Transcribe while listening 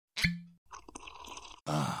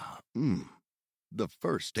The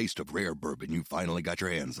first taste of rare bourbon you finally got your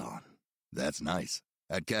hands on. That's nice.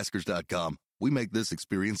 At Caskers.com, we make this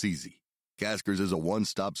experience easy. Caskers is a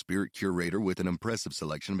one-stop spirit curator with an impressive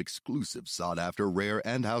selection of exclusive, sought-after, rare,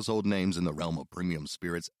 and household names in the realm of premium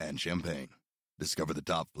spirits and champagne. Discover the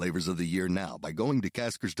top flavors of the year now by going to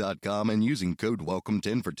Caskers.com and using code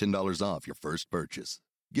WELCOME10 for $10 off your first purchase.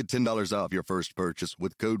 Get $10 off your first purchase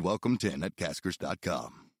with code WELCOME10 at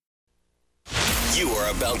Caskers.com. You are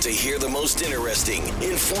about to hear the most interesting,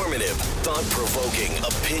 informative, thought-provoking,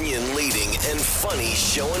 opinion-leading, and funny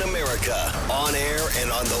show in America. On air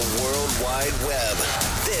and on the World Wide Web.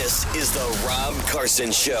 This is the Rob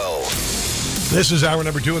Carson Show. This is hour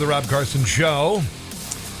number 2 of the Rob Carson Show.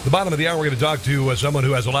 The bottom of the hour, we're going to talk to someone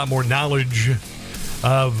who has a lot more knowledge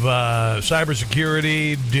of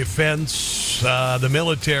cybersecurity, defense, the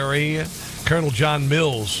military. Colonel John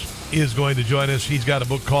Mills is going to join us. He's got a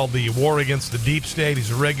book called The War Against the Deep State. He's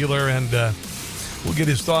a regular, and we'll get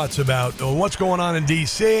his thoughts about what's going on in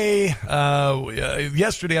D.C.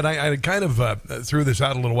 Yesterday, and I kind of threw this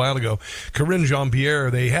out a little while ago, Karine Jean-Pierre,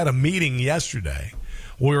 they had a meeting yesterday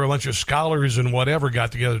where a bunch of scholars and whatever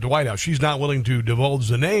got together at the White House. She's not willing to divulge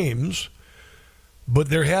the names, but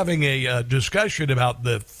they're having a discussion about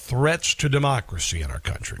the threats to democracy in our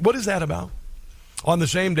country. What is that about? On the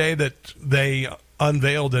same day that they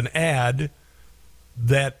unveiled an ad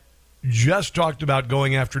that just talked about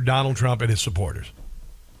going after Donald Trump and his supporters.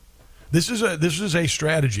 This is a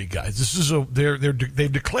strategy, guys.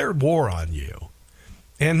 They've declared war on you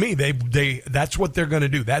and me. They that's what they're going to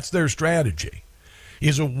do. That's their strategy,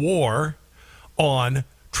 is a war on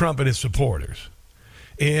Trump and his supporters.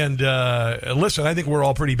 And listen, I think we're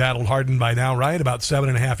all pretty battle hardened by now, right? About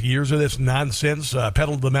 7.5 years of this nonsense,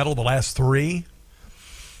 pedal to the metal the last 3.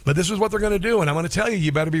 But this is what they're going to do, and I'm going to tell you,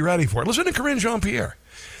 you better be ready for it. Listen to Karine Jean-Pierre.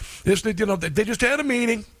 They just had a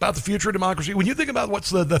meeting about the future of democracy. When you think about what's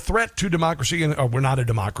the threat to democracy, and we're not a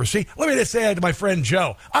democracy, let me just say to my friend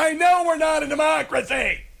Joe, I know we're not a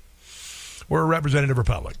democracy. We're a representative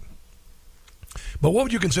republic. But what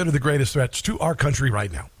would you consider the greatest threats to our country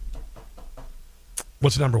right now?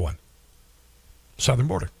 What's number one? Southern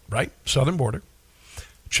border, right? Southern border.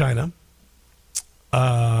 China.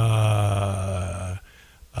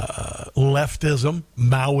 Leftism,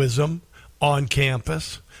 Maoism on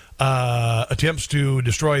campus, attempts to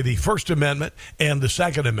destroy the First Amendment and the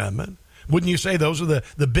Second Amendment. Wouldn't you say those are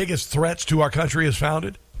the biggest threats to our country as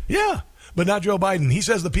founded? Yeah, but not Joe Biden. He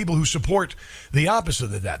says the people who support the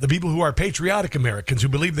opposite of that, the people who are patriotic Americans, who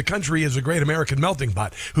believe the country is a great American melting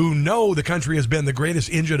pot, who know the country has been the greatest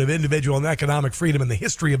engine of individual and economic freedom in the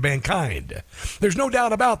history of mankind. There's no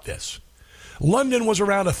doubt about this. London was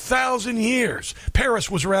around 1,000 years.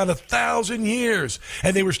 Paris was around 1,000 years.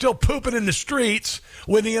 And they were still pooping in the streets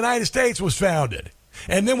when the United States was founded.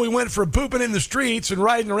 And then we went from pooping in the streets and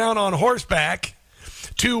riding around on horseback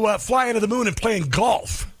to flying to the moon and playing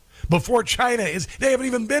golf before China is. They haven't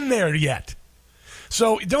even been there yet.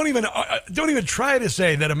 So don't even try to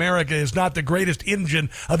say that America is not the greatest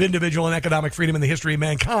engine of individual and economic freedom in the history of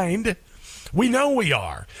mankind. We know we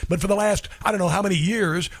are. But for the last, I don't know how many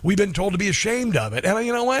years, we've been told to be ashamed of it. And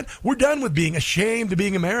you know what? We're done with being ashamed of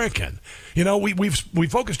being American. You know, we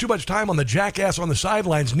focus too much time on the jackass on the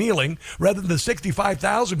sidelines kneeling rather than the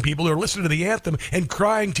 65,000 people who are listening to the anthem and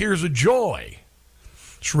crying tears of joy.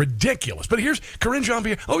 It's ridiculous. But here's Karine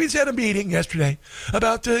Jean-Pierre. Oh, he's had a meeting yesterday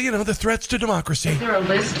about, the threats to democracy. Is there a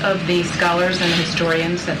list of the scholars and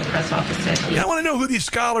historians that the press office said? I want to know who these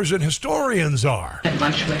scholars and historians are. Had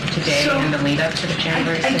lunch with today in the lead up to the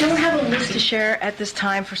January 6th. I don't have a list to share at this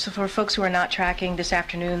time. For folks who are not tracking, this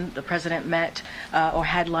afternoon the president met or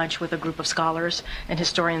had lunch with a group of scholars and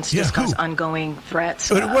historians to discuss ongoing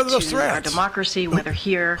threats what are those to threats? our democracy, whether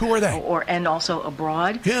here who are they? and also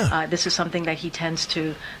abroad. Yeah. This is something that he tends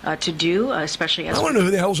to do, especially as... I want to know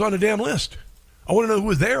who the hell's on the damn list. I want to know who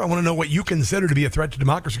was there. I want to know what you consider to be a threat to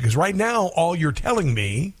democracy, because right now all you're telling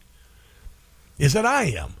me is that I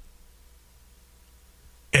am.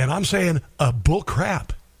 And I'm saying bull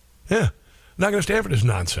crap. Yeah, not going to stand for this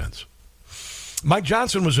nonsense. Mike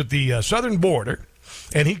Johnson was at the southern border,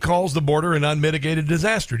 and he calls the border an unmitigated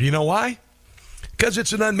disaster. Do you know why? Because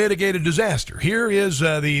it's an unmitigated disaster. Here is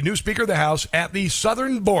the new Speaker of the House at the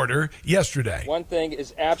southern border yesterday. One thing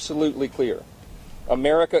is absolutely clear.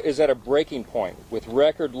 America is at a breaking point with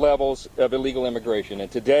record levels of illegal immigration.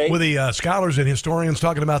 And today... With the scholars and historians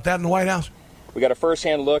talking about that in the White House? We got a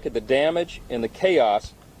first-hand look at the damage and the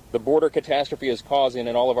chaos the border catastrophe is causing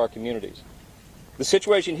in all of our communities. The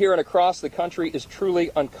situation here and across the country is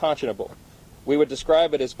truly unconscionable. We would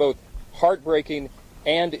describe it as both heartbreaking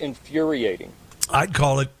and infuriating. I'd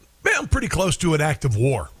call it Well, pretty close to an act of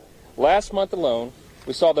war. Last month alone,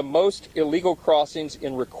 we saw the most illegal crossings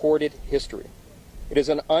in recorded history. It is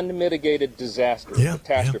an unmitigated disaster,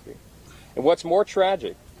 catastrophe. Yeah. And what's more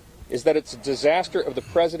tragic is that it's a disaster of the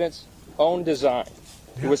president's own design.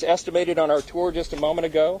 It was estimated on our tour just a moment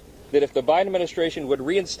ago that if the Biden administration would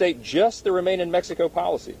reinstate just the Remain in Mexico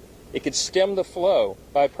policy, it could stem the flow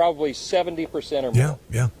by probably 70% or more.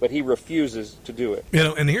 Yeah. But he refuses to do it.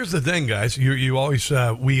 And here's the thing, guys. We always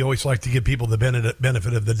like to give people the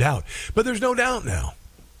benefit of the doubt. But there's no doubt now.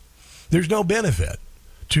 There's no benefit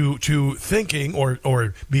to thinking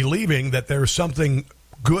or believing that there's something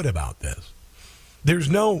good about this. There's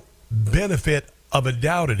no benefit of a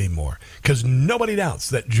doubt anymore because nobody doubts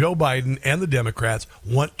that Joe Biden and the Democrats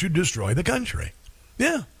want to destroy the country.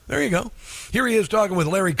 Yeah, there you go. Here he is talking with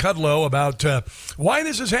Larry Kudlow about why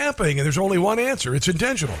this is happening, and there's only one answer. It's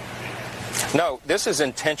intentional. No, this is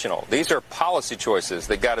intentional. These are policy choices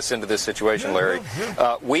that got us into this situation, Larry.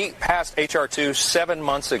 We passed H.R. 2 7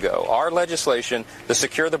 months ago. Our legislation, the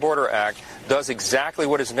Secure the Border Act, does exactly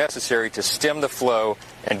what is necessary to stem the flow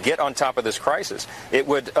and get on top of this crisis. It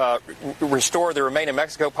would restore the Remain in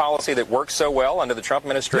Mexico policy that worked so well under the Trump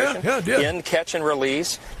administration. In catch and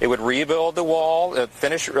release. It would rebuild the wall,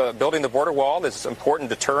 finish building the border wall. This is an important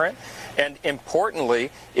deterrent. And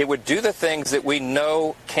importantly, it would do the things that we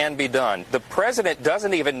know can be done. The president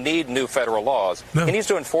doesn't even need new federal laws. No. He needs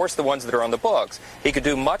to enforce the ones that are on the books. He could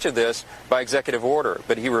do much of this by executive order,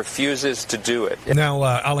 but he refuses to do it. Now,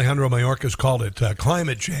 Alejandro Mayorkas called it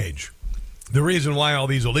climate change. The reason why all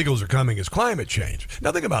these illegals are coming is climate change.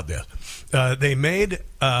 Now, think about this. They made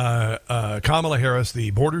Kamala Harris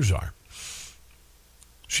the border czar.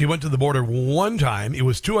 She went to the border one time. It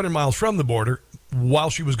was 200 miles from the border while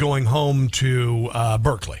she was going home to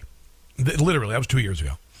Berkeley. Literally, that was 2 years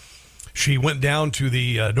ago. She went down to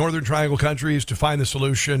the Northern Triangle countries to find the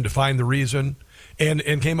solution, to find the reason,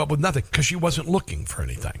 and came up with nothing because she wasn't looking for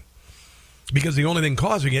anything. Because the only thing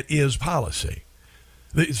causing it is policy.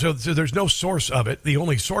 So there's no source of it. The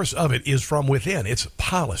only source of it is from within. It's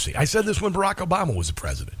policy. I said this when Barack Obama was the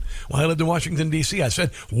president. When I lived in Washington, D.C., I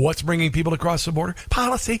said, what's bringing people across the border?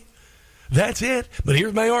 Policy. That's it. But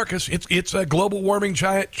here's Mayorkas. It's a global warming,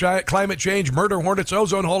 climate change, murder hornets,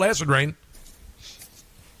 ozone hole, acid rain.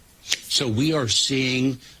 So we are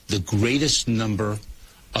seeing the greatest number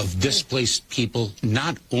of displaced people,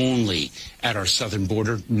 not only at our southern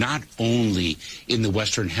border, not only in the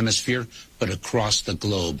Western Hemisphere, but across the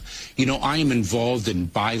globe. You know, I am involved in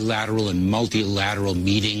bilateral and multilateral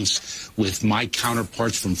meetings with my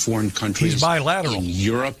counterparts from foreign countries. He's bilateral. In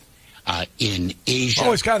Europe, in Asia,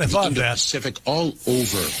 always kind of thought in the Pacific, all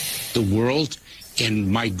over the world.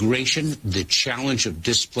 And migration, the challenge of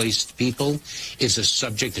displaced people, is a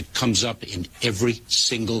subject that comes up in every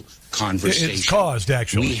single conversation. It's caused,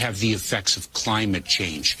 actually. We have the effects of climate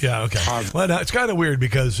change. Yeah, okay. Well, no, it's kind of weird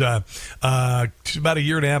because about a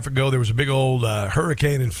year and a half ago, there was a big old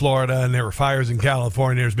hurricane in Florida, and there were fires in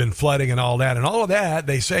California. There's been flooding and all that. And all of that,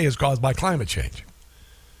 they say, is caused by climate change.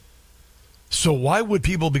 So why would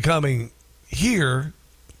people be coming here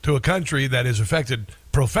to a country that is affected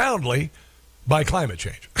profoundly by climate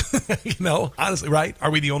change? You know, honestly, right?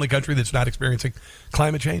 Are we the only country that's not experiencing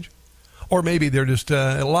climate change? Or maybe they're just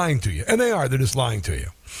lying to you. And they are. They're just lying to you.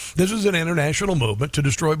 This is an international movement to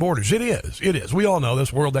destroy borders. It is. It is. We all know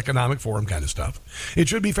this World Economic Forum kind of stuff. It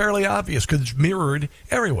should be fairly obvious because it's mirrored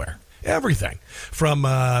everywhere. Everything from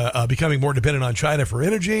becoming more dependent on China for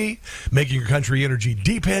energy, making your country energy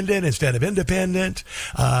dependent instead of independent,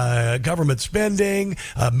 government spending,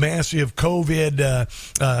 massive COVID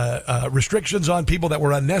restrictions on people that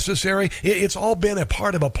were unnecessary. It's all been a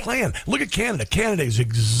part of a plan. Look at Canada. Canada is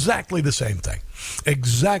exactly the same thing.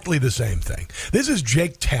 Exactly the same thing. This is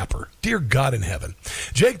Jake Tapper. Dear God in heaven.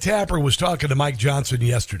 Jake Tapper was talking to Mike Johnson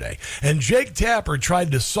yesterday, and Jake Tapper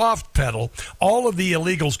tried to soft pedal all of the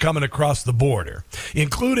illegals coming across the border,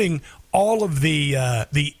 including all of the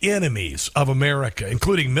enemies of America,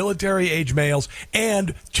 including military-age males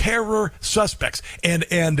and terror suspects. And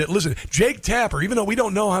listen, Jake Tapper, even though we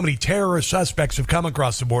don't know how many terror suspects have come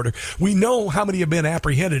across the border, we know how many have been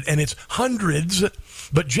apprehended, and it's hundreds.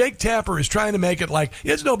 But Jake Tapper is trying to make it like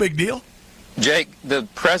it's no big deal. Jake, the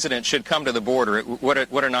president should come to the border.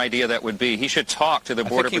 What an idea that would be. He should talk to the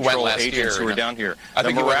Border Patrol agents who are down here. I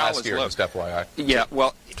think he went last year, just FYI. Yeah,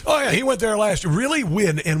 well... Oh, yeah, he went there last year. Really?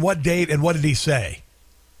 When and what date and what did he say?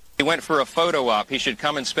 He went for a photo op. He should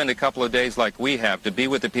come and spend a couple of days like we have to be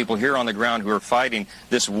with the people here on the ground who are fighting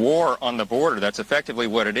this war on the border. That's effectively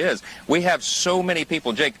what it is. We have so many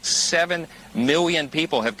people, Jake, 7 million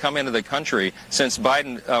people have come into the country since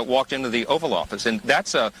Biden walked into the Oval Office. And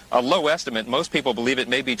that's a low estimate. Most people believe it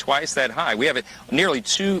may be twice that high. We have nearly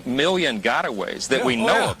 2 million gotaways that we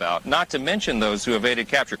know about, not to mention those who evaded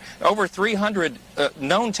capture. Over 300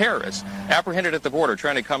 known terrorists apprehended at the border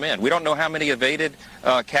trying to come in. We don't know how many evaded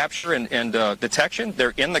capture and detection.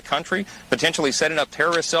 They're in the country, potentially setting up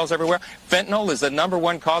terrorist cells everywhere. Fentanyl is the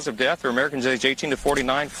 #1 cause of death for Americans aged 18 to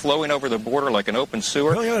 49, flowing over the border like an open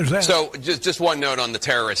sewer. So just one note on the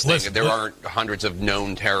terrorist thing. There aren't hundreds of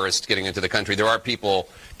known terrorists getting into the country. There are people...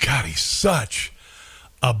 God, he's such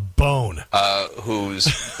a bone. Whose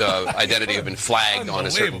identity have been flagged on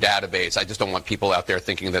a certain database. I just don't want people out there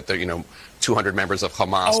thinking that they're, 200 members of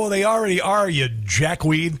Hamas. Oh, they already are, you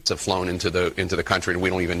jackweed. Have flown into the country, and we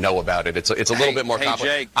don't even know about it. It's a little bit more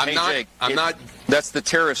complicated. Jake, I'm not. That's the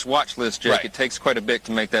terrorist watch list, Jake. Right. It takes quite a bit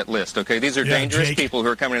to make that list. Okay, these are dangerous people who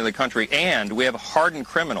are coming into the country, and we have hardened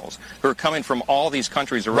criminals who are coming from all these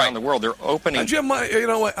countries around the world. They're opening. Jim, you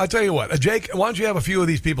know what? I'll tell you what, Jake. Why don't you have a few of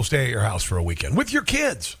these people stay at your house for a weekend with your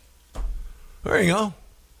kids? There you go.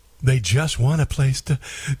 They just want a place to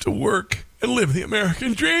work and live the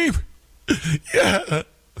American dream. Yeah.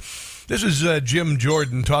 This is Jim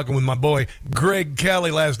Jordan talking with my boy Greg Kelly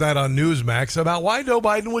last night on Newsmax about why Joe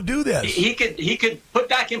Biden would do this. He could put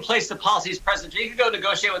back in place the policies President. He could go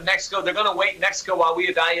negotiate with Mexico. They're going to wait in Mexico while we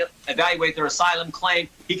evaluate their asylum claim.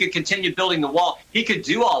 He could continue building the wall. He could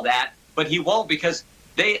do all that, but he won't because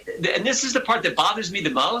and this is the part that bothers me the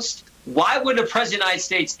most. Why would a president of the United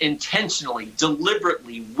States intentionally,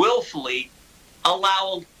 deliberately, willfully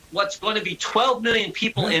allow what's going to be 12 million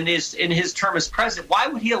people in his term as president? Why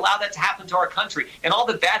would he allow that to happen to our country? And all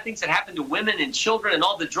the bad things that happen to women and children and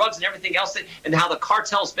all the drugs and everything else and how the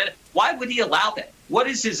cartels benefit. Why would he allow that? What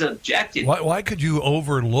is his objective? Why could you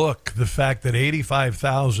overlook the fact that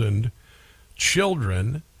 85,000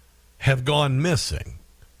 children have gone missing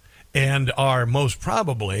and are most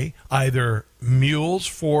probably either mules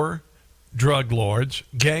for drug lords,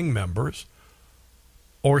 gang members,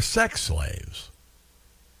 or sex slaves?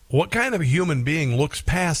 What kind of a human being looks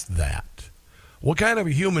past that? What kind of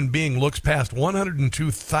a human being looks past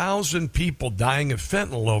 102,000 people dying of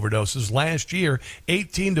fentanyl overdoses last year,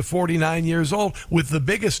 18 to 49 years old, with the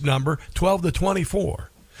biggest number, 12 to 24?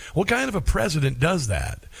 What kind of a president does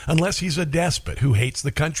that? Unless he's a despot who hates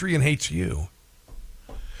the country and hates you.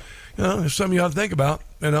 There's something you ought to think about.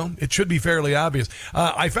 It should be fairly obvious.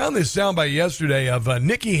 I found this soundbite yesterday of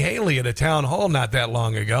Nikki Haley at a town hall not that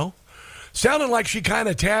long ago. Sounded like she kind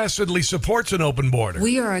of tacitly supports an open border.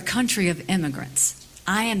 We are a country of immigrants.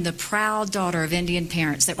 I am the proud daughter of Indian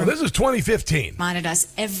parents that this is 2015. Reminded us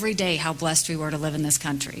every day how blessed we were to live in this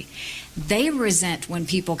country. They resent when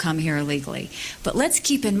people come here illegally. But let's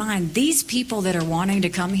keep in mind, these people that are wanting to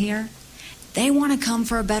come here, they want to come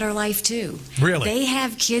for a better life, too. Really? They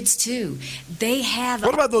have kids, too. They have...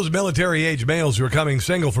 What about those military-age males who are coming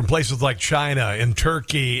single from places like China and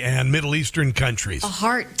Turkey and Middle Eastern countries? A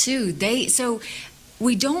heart, too. So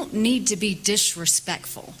we don't need to be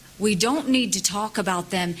disrespectful. We don't need to talk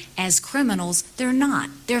about them as criminals. They're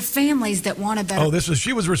not. They're families that want a better...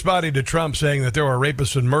 She was responding to Trump saying that there were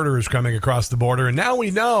rapists and murderers coming across the border, and now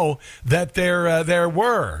we know that there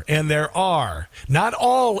were and there are. Not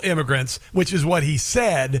all immigrants, which is what he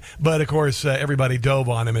said, but of course everybody dove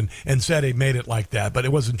on him and said he made it like that, but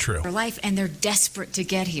it wasn't true. Life, and they're desperate to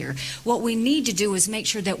get here. What we need to do is make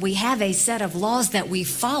sure that we have a set of laws that we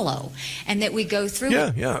follow and that we go through.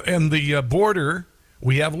 Yeah, and the border...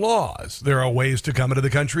 We have laws. There are ways to come into the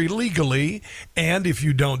country legally, and if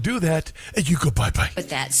you don't do that, you go bye-bye. With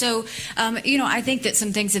that. So, I think that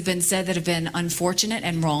some things have been said that have been unfortunate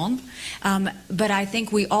and wrong, but I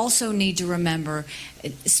think we also need to remember,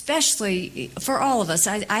 especially for all of us,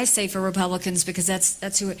 I say for Republicans because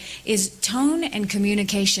that's who it is, tone and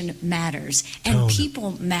communication matters, and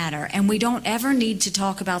people matter, and we don't ever need to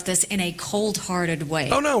talk about this in a cold-hearted way.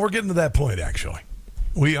 Oh, no, we're getting to that point, actually.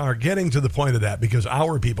 We are getting to the point of that because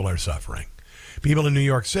our people are suffering. People in New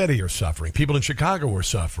York City are suffering. People in Chicago are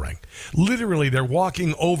suffering. Literally, they're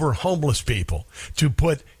walking over homeless people to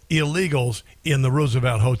put illegals in the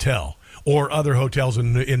Roosevelt Hotel or other hotels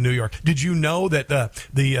in New York. Did you know that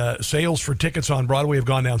the sales for tickets on Broadway have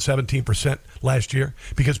gone down 17% last year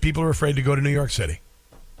because people are afraid to go to New York City?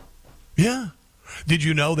 Yeah. Did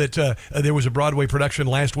you know that there was a Broadway production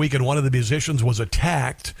last week and one of the musicians was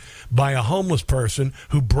attacked by a homeless person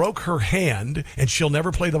who broke her hand and she'll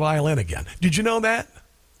never play the violin again? Did you know that?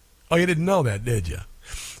 Oh, you didn't know that, did you?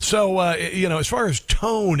 So, as far as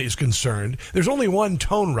tone is concerned, there's only one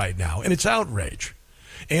tone right now, and it's outrage.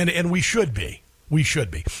 And we should be. We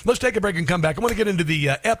should be. Let's take a break and come back. I want to get into the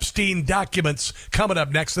Epstein documents coming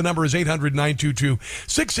up next. The number is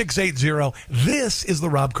 800-922-6680. This is the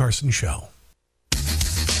Rob Carson Show.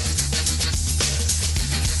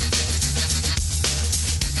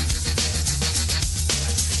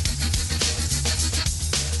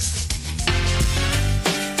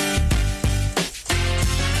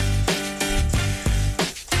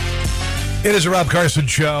 It is the Rob Carson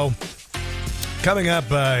Show. Coming up,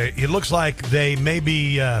 it looks like they may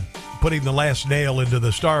be putting the last nail into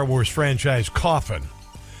the Star Wars franchise coffin.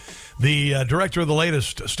 The director of the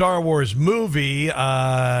latest Star Wars movie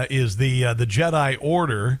is the Jedi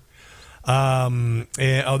Order.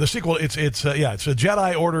 The sequel. It's a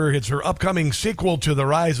Jedi Order. It's her upcoming sequel to The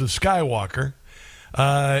Rise of Skywalker.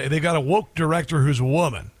 They've got a woke director who's a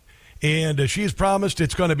woman, and she's promised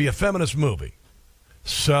it's going to be a feminist movie.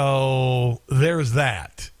 So there's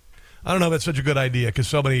that. I don't know if that's such a good idea because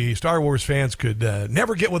so many Star Wars fans could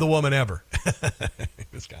never get with a woman ever.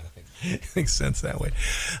 This kind of thing makes sense that way.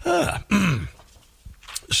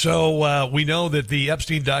 So we know that the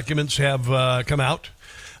Epstein documents have come out.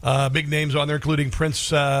 Big names on there, including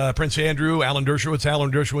Prince Andrew, Alan Dershowitz.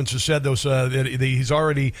 Alan Dershowitz has said that he's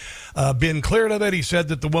already been cleared of it. He said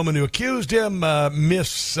that the woman who accused him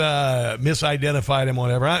misidentified him,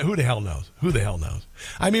 whatever. Who the hell knows? Who the hell knows?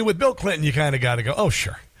 I mean, with Bill Clinton, you kind of got to go, oh,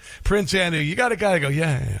 sure. Prince Andrew, you got to go,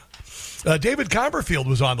 yeah. David Copperfield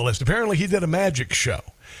was on the list. Apparently, he did a magic show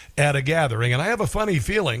at a gathering, and I have a funny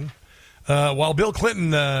feeling while Bill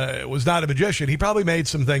Clinton was not a magician, he probably made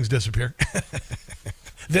some things disappear.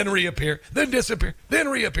 Then reappear, then disappear, then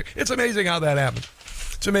reappear. It's amazing how that happens.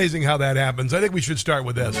 It's amazing how that happens. I think we should start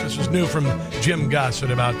with this. This is new from Jim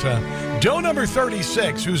Gossett about Doe number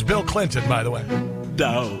 36, who's Bill Clinton, by the way.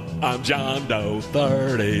 Doe, I'm John Doe,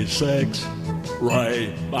 36.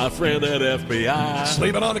 Ray, my friend at FBI.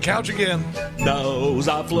 Sleeping on the couch again. Knows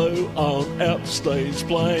I flew on Epstein's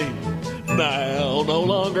plane. Now no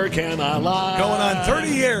longer can I lie. Going on 30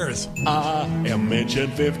 years. I am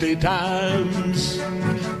mentioned 50 times.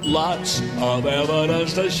 Lots of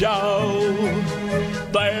evidence to show.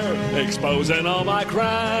 They're exposing all my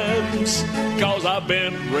crimes. Cause I've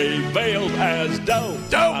been revealed as Doe.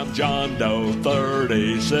 I'm John Doe,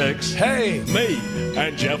 36. Hey. Me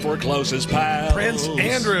and Jeff were closest pals. Prince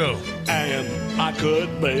Andrew. And I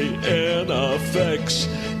could be in a fix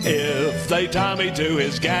if they tie me to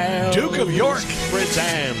his gown. Duke of York. Prince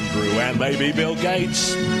Andrew and maybe Bill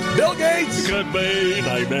Gates. Bill Gates. Could be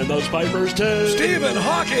named in those papers too. Stephen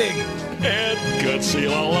Hawking. It could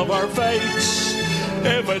seal all of our fates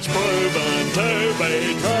if it's proven to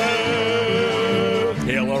be true.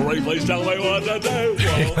 Hillary, please tell me what to do,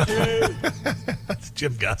 won't you? That's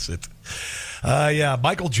Jim Gossett.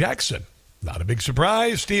 Michael Jackson. Not a big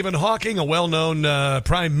surprise. Stephen Hawking, a well-known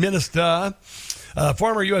prime minister.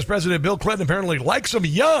 Former U.S. President Bill Clinton apparently likes him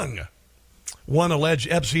young. One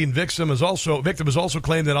alleged Epstein victim has also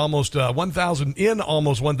claimed that almost 1,000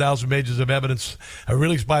 pages of evidence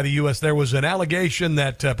released by the U.S. There was an allegation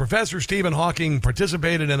that Professor Stephen Hawking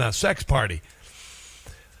participated in a sex party.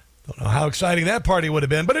 Don't know how exciting that party would have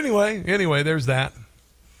been, but anyway, there's that.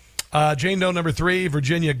 Jane Doe number 3,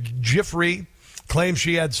 Virginia Giuffre, claims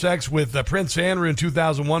she had sex with Prince Andrew in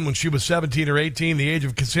 2001 when she was 17 or 18. The age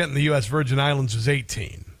of consent in the U.S. Virgin Islands is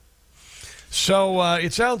 18. So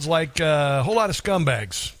it sounds like a whole lot of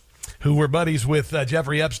scumbags who were buddies with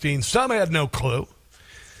Jeffrey Epstein. Some had no clue.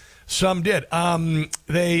 Some did.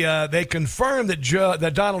 They confirmed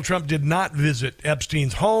that Donald Trump did not visit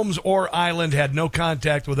Epstein's homes or island, had no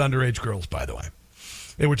contact with underage girls, by the way.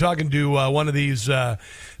 They were talking to one of these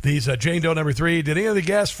Jane Doe number 3. Did any of the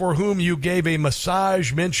guests for whom you gave a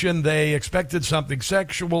massage mention they expected something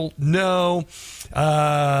sexual? No.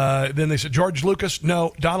 Then they said, George Lucas?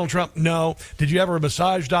 No. Donald Trump? No. Did you ever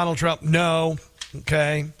massage Donald Trump? No.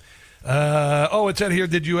 Okay. It said here,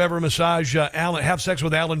 did you ever massage have sex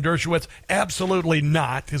with Alan Dershowitz? Absolutely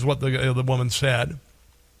not, is what the woman said.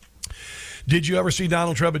 Did you ever see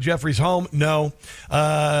Donald Trump at Jeffrey's home? No.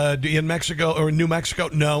 In Mexico or New Mexico?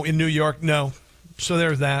 No. In New York? No. So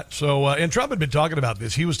there's that. So, and Trump had been talking about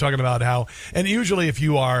this. He was talking about how, and usually if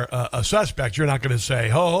you are a suspect, you're not going to say,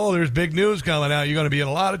 there's big news coming out. You're going to be in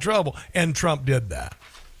a lot of trouble. And Trump did that.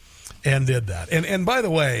 And by the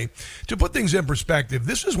way, to put things in perspective,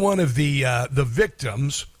 this is one of the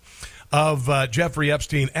victims of Jeffrey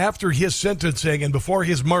Epstein after his sentencing and before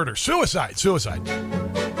his murder. Suicide.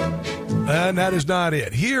 And that is not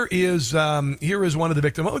it. Here is one of the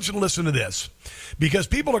victims. I want you to listen to this, because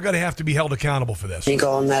people are going to have to be held accountable for this. You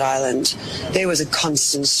go on that island, there was a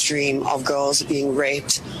constant stream of girls being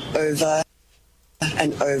raped over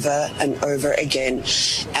and over again.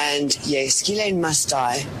 And yes, Ghislaine must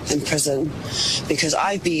die in prison because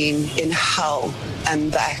I've been in hell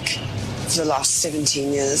and back for the last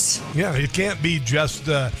 17 years. Yeah, it can't be just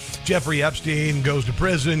Jeffrey Epstein goes to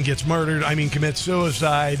prison, gets murdered, commits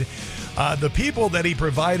suicide. The people that he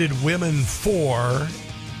provided women for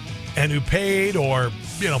and who paid or,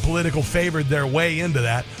 political favored their way into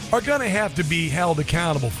that are going to have to be held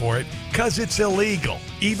accountable for it because it's illegal,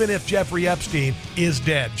 even if Jeffrey Epstein is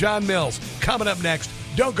dead. John Mills coming up next.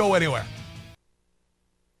 Don't go anywhere.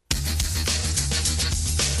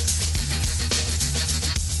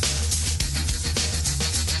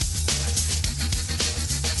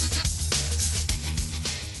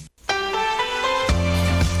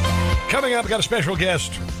 Coming up, we've got a special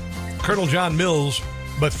guest, Colonel John Mills.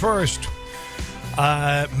 But first,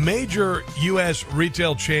 major U.S.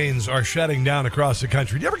 retail chains are shutting down across the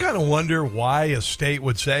country. Do you ever kind of wonder why a state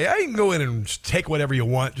would say, you can go in and take whatever you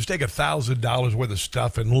want, just take $1,000 worth of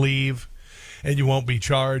stuff and leave, and you won't be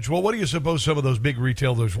charged? Well, what do you suppose some of those big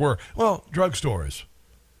retailers were? Well, drugstores.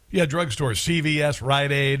 Yeah, drugstores. CVS,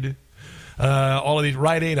 Rite Aid, all of these.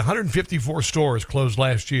 Rite Aid, 154 stores closed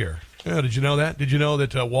last year. Did you know that? Did you know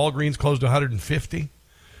that Walgreens closed 150?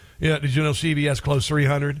 Yeah, did you know CVS closed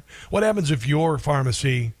 300? What happens if your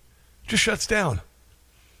pharmacy just shuts down?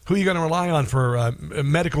 Who are you going to rely on for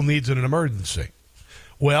medical needs in an emergency?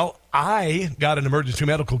 Well, I got an emergency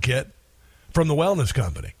medical kit from the Wellness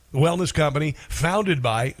Company. The Wellness Company, founded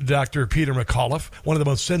by Dr. Peter McAuliffe, one of the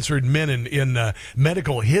most censored men in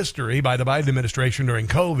medical history by the Biden administration during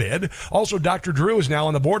COVID. Also, Dr. Drew is now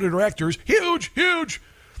on the board of directors. Huge.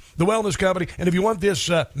 The Wellness Company. And if you want this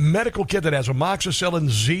medical kit that has amoxicillin,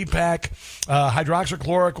 Z-Pak,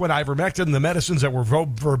 hydroxychloroquine, ivermectin, the medicines that were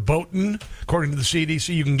verboten, according to the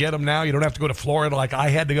CDC, you can get them now. You don't have to go to Florida like I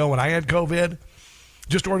had to go when I had COVID.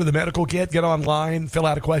 Just order the medical kit, get online, fill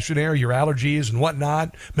out a questionnaire, your allergies and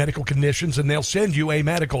whatnot, medical conditions, and they'll send you a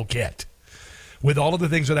medical kit with all of the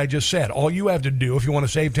things that I just said. All you have to do if you want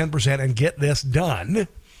to save 10% and get this done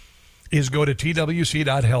is go to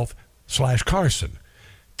twc.health/Carson.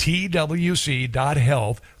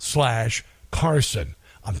 twc.health/Carson.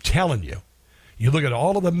 I'm telling you, you look at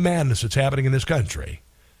all of the madness that's happening in this country.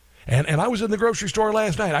 And I was in the grocery store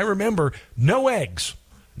last night. I remember no eggs,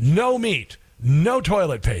 no meat, no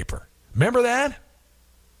toilet paper. Remember that?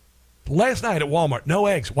 Last night at Walmart, no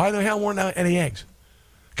eggs. Why the hell weren't there any eggs?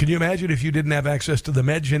 Can you imagine if you didn't have access to the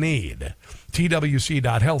meds you need?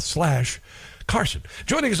 twc.health/Carson.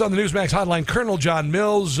 Joining us on the Newsmax hotline, Colonel John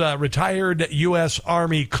Mills, retired U.S.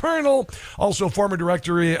 Army colonel, also former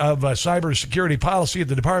director of cybersecurity policy at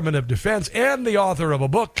the Department of Defense, and the author of a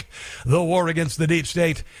book, The War Against the Deep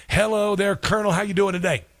State. Hello there, Colonel. How you doing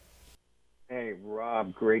today? Hey,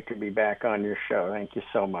 Rob. Great to be back on your show. Thank you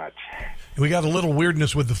so much. We got a little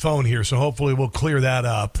weirdness with the phone here, so hopefully we'll clear that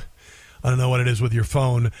up. I don't know what it is with your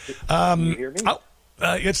phone. Can you hear me?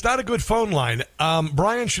 It's not a good phone line.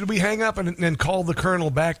 Brian, should we hang up and call the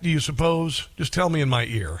colonel back, do you suppose? Just tell me in my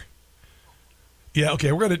ear. Yeah,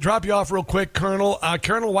 okay, we're going to drop you off real quick, Colonel.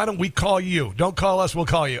 Colonel, why don't we call you? Don't call us, we'll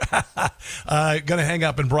call you. Going to hang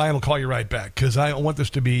up, and Brian will call you right back, because I want this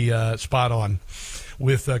to be spot on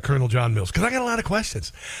with Colonel John Mills, because I got a lot of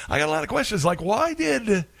questions. Like, why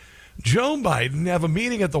did Joe Biden have a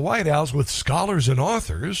meeting at the White House with scholars and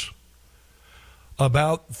authors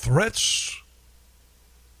about threats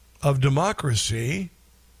of democracy,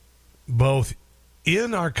 both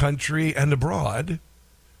in our country and abroad,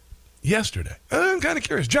 yesterday? I'm kind of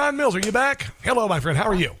curious. John Mills, are you back? Hello, my friend. How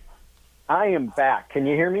are you? I am back. Can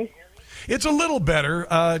you hear me? It's a little better.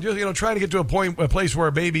 Just trying to get to a place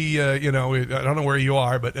where maybe I don't know where you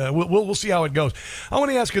are, but we'll see how it goes. I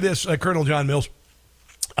want to ask you this, Colonel John Mills.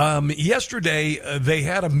 Yesterday, they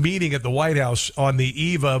had a meeting at the White House on the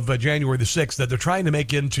eve of January the 6th that they're trying to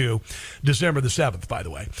make into December the 7th, by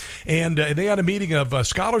the way. And they had a meeting of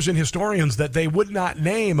scholars and historians that they would not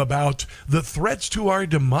name about the threats to our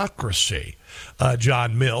democracy,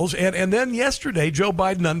 John Mills. And then yesterday, Joe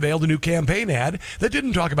Biden unveiled a new campaign ad that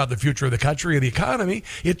didn't talk about the future of the country or the economy.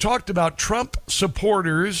 It talked about Trump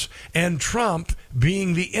supporters and Trump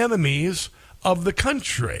being the enemies of the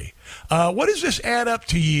country. What does this add up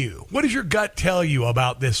to you? What does your gut tell you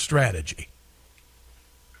about this strategy?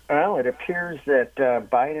 Well, it appears that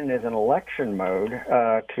Biden is in election mode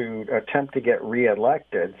to attempt to get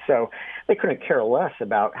reelected. So they couldn't care less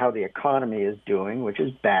about how the economy is doing, which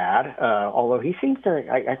is bad. Although he seems to,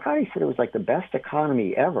 I thought he said it was like the best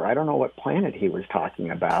economy ever. I don't know what planet he was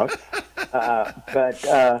talking about.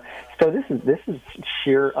 So this is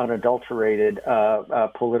sheer unadulterated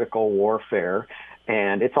political warfare.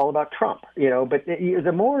 and it's all about Trump, But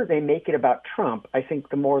the more they make it about Trump, I think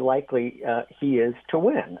the more likely he is to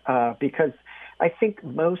win, because I think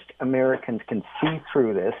most Americans can see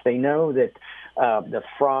through this. They know that the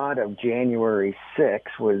fraud of January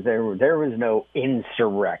 6th was there was no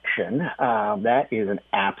insurrection. That is an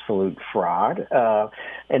absolute fraud.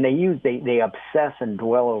 And they obsess and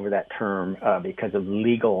dwell over that term because of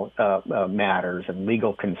legal matters and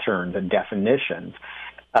legal concerns and definitions.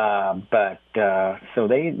 So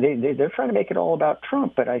they're trying to make it all about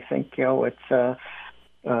Trump, but I think it's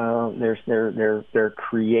they're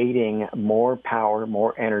creating more power,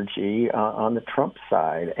 more energy on the Trump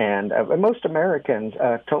side, and most Americans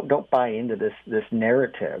don't buy into this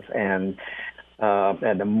narrative. And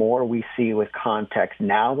the more we see with context,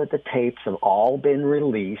 now that the tapes have all been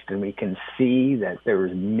released, and we can see that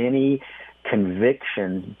there's many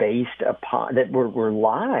convictions based upon that were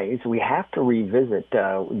lies, we have to revisit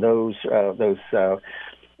those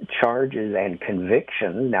charges and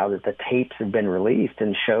convictions now that the tapes have been released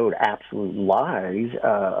and showed absolute lies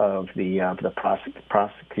of the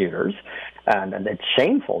prosecutors, and it's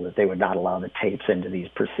shameful that they would not allow the tapes into these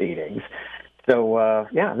proceedings. So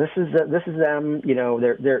this is them.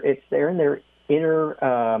 They're in their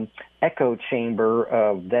inner echo chamber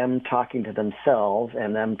of them talking to themselves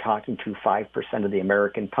and them talking to 5% of the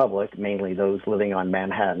American public, mainly those living on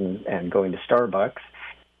Manhattan and going to Starbucks.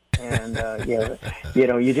 And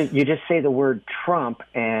you just say the word Trump,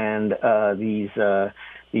 and these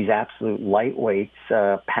absolute lightweights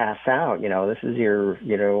pass out. This is your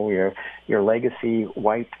legacy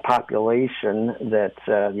white population that's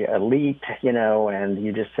the elite. And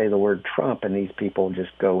you just say the word Trump, and these people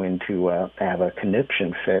just go into have a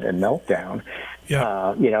conniption fit and meltdown.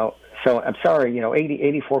 Yeah. So I'm sorry,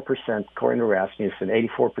 84%, according to Rasmussen,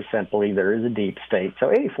 84% believe there is a deep state. So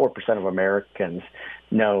 84% of Americans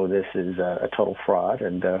know this is a total fraud.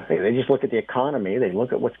 And they just look at the economy. They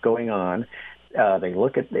look at what's going on. They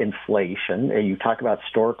look at inflation. You talk about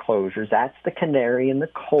store closures. That's the canary in the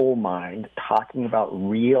coal mine, talking about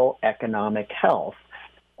real economic health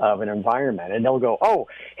of an environment. And they'll go, oh,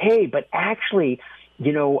 hey, but actually,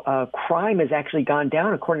 crime has actually gone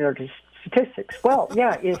down according to our statistics. Well,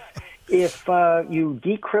 yeah, if you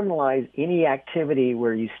decriminalize any activity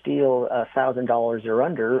where you steal $1,000 or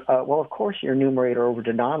under, well, of course, your numerator over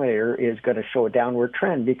denominator is going to show a downward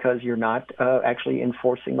trend because you're not actually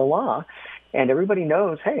enforcing the law. And everybody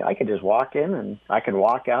knows, hey, I can just walk in and I can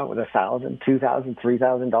walk out with $1,000, $2,000,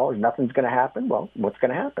 $3,000. Nothing's going to happen. Well, what's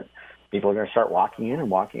going to happen? People are going to start walking in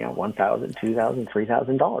and walking out $1,000, $2,000,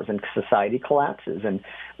 $3,000, and society collapses. And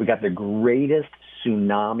we got the greatest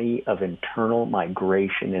tsunami of internal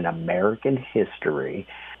migration in American history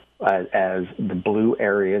as the blue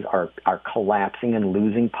areas are collapsing and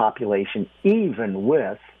losing population, even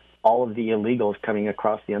with all of the illegals coming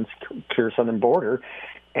across the unsecure southern border.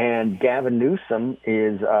 And Gavin Newsom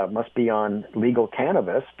must be on legal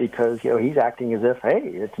cannabis because he's acting as if, hey,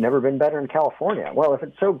 it's never been better in California. Well, if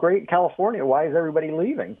it's so great in California, why is everybody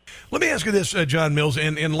leaving? Let me ask you this, John Mills,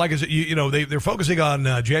 and like I said, they're focusing on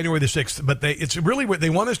January the 6th, but it's really they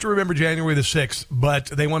want us to remember January the 6th, but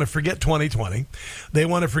they want to forget 2020. They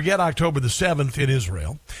want to forget October the 7th in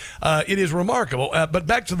Israel. It is remarkable. But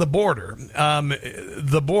back to the border.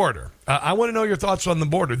 The border. I want to know your thoughts on the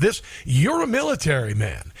border. You're a military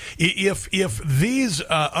man. If these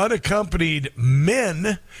unaccompanied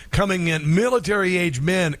men coming in, military-age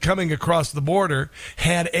men coming across the border,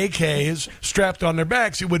 had AKs strapped on their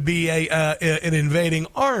backs, it would be an invading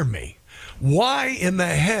army. Why in the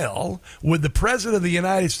hell would the President of the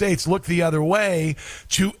United States look the other way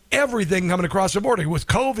to everything coming across the border? With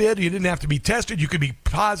COVID, you didn't have to be tested. You could be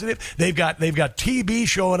positive. They've got TB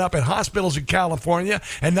showing up in hospitals in California,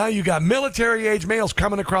 and now you got military-age males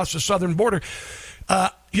coming across the southern border.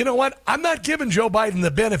 You know what? I'm not giving Joe Biden the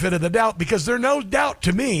benefit of the doubt because there's no doubt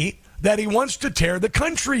to me that he wants to tear the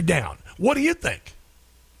country down. What do you think?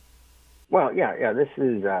 Well, yeah, this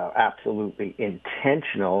is absolutely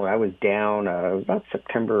intentional. I was down about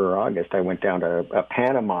September or August. I went down to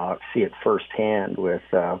Panama to see it firsthand with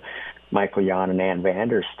Michael Yon and Ann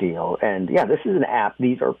Vandersteel. And, yeah, this is an app.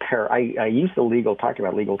 These are I use the legal, talking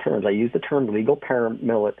about legal terms, I use the term legal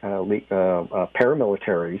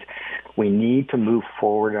paramilitaries. We need to move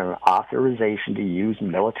forward on an authorization to use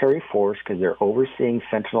military force because they're overseeing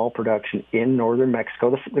fentanyl production in northern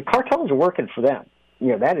Mexico. The cartels are working for them.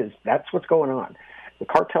 That's what's going on. The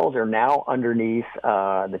cartels are now underneath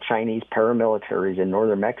the Chinese paramilitaries in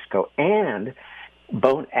northern Mexico, and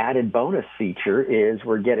added bonus feature is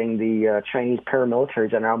we're getting the Chinese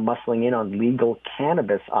paramilitaries are now muscling in on legal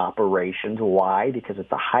cannabis operations. Why? Because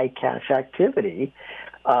it's a high cash activity.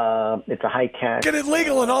 It's a high cash. Get it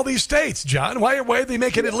legal in all these states, John. Why are they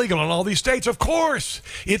making it legal in all these states? Of course.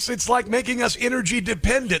 It's like making us energy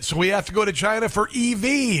dependent, so we have to go to China for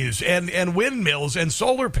EVs and windmills and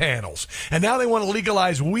solar panels. And now they want to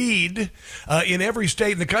legalize weed in every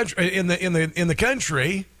state in the country in the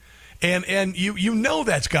country. And you know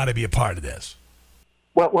that's got to be a part of this.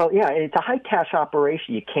 Well, yeah, it's a high cash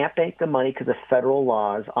operation. You can't bank the money because of federal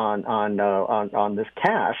laws on this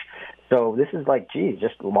cash. So this is like, geez,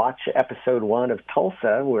 just watch episode 1 of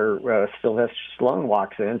Tulsa, where Sylvester Stallone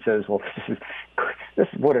walks in and says, "Well, this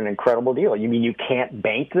is what an incredible deal. You mean you can't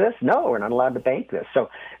bank this? No, we're not allowed to bank this." So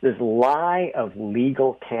this lie of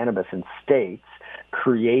legal cannabis in states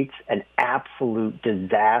creates an absolute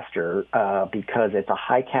disaster because it's a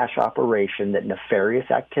high cash operation that nefarious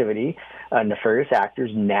actors,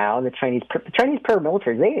 now the Chinese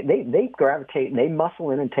paramilitaries, they gravitate and they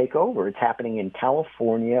muscle in and take over. It's happening in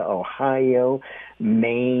California, Ohio,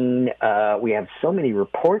 Maine. We have so many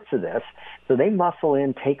reports of this. So they muscle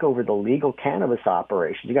in, take over the legal cannabis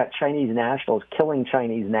operations. You got Chinese nationals killing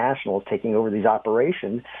Chinese nationals, taking over these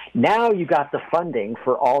operations. Now you got the funding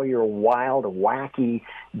for all your wild, wacky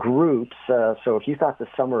groups. So if you thought the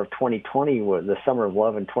summer of 2020 was the summer of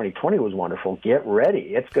love in 2020 was wonderful, get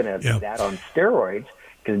ready. It's going to be that on steroids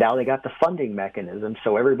because now they got the funding mechanism.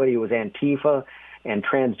 So everybody who was Antifa and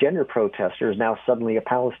transgender protester is now suddenly a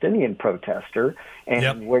Palestinian protester.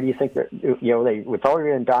 And where do you think that, it's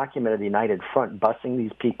already been documented, the United Front busing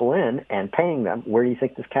these people in and paying them. Where do you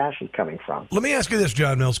think this cash is coming from? Let me ask you this,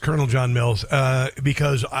 John Mills, Colonel John Mills,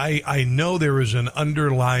 because I know there is an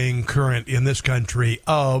underlying current in this country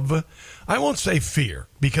of, I won't say fear,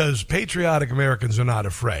 because patriotic Americans are not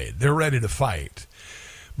afraid. They're ready to fight.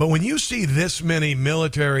 But when you see this many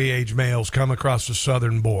military-age males come across the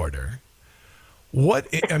southern border, when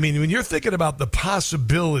you're thinking about the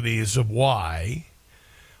possibilities of why,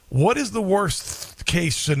 what is the worst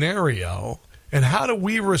case scenario, and how do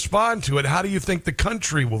we respond to it? How do you think the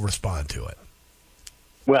country will respond to it?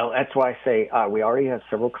 Well, that's why I say we already have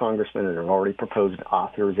several congressmen that have already proposed an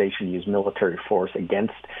authorization to use military force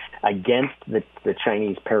against the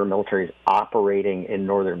Chinese paramilitaries operating in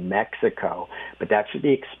northern Mexico. But that should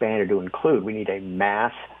be expanded to include, we need a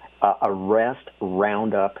mass arrest,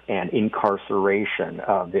 roundup, and incarceration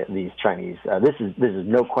of these Chinese. This is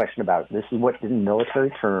no question about it. This is what in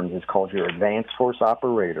military terms is called your advanced force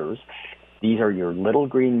operators. These are your little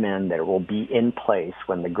green men that will be in place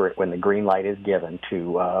when the green light is given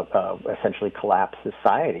to essentially collapse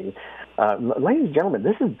society. Ladies and gentlemen,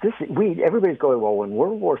 everybody's going, well, when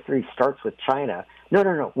World War III starts with China.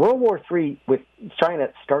 No. World War III with China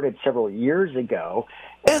started several years ago,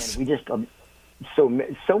 and we just.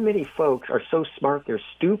 So many folks are so smart they're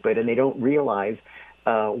stupid, and they don't realize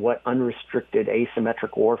what unrestricted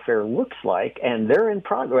asymmetric warfare looks like, and they're in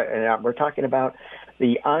progress. And we're talking about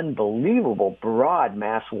the unbelievable broad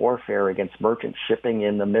mass warfare against merchant shipping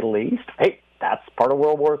in the Middle East. Hey, that's part of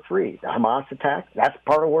World War III. The Hamas attack, that's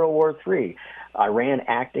part of World War III. Iran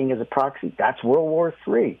acting as a proxy, that's World War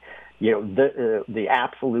III. The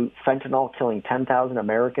absolute fentanyl killing 10,000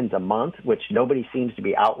 Americans a month, which nobody seems to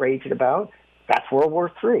be outraged about. That's World War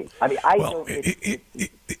III.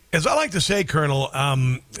 As I like to say, Colonel,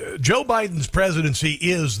 Joe Biden's presidency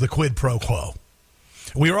is the quid pro quo.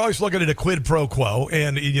 We were always looking at a quid pro quo,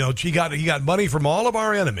 and he got money from all of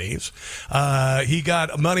our enemies. He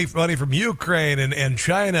got money from Ukraine and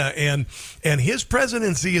China, and his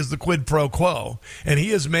presidency is the quid pro quo. And he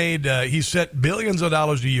has made he's sent billions of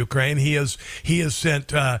dollars to Ukraine. He has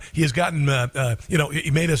gotten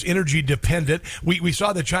he made us energy dependent. We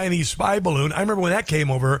saw the Chinese spy balloon. I remember when that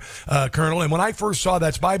came over, Colonel, and when I first saw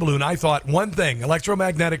that spy balloon, I thought one thing: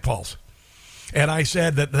 electromagnetic pulse. And I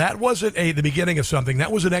said that wasn't the beginning of something. That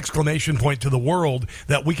was an exclamation point to the world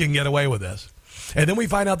that we can get away with this. And then we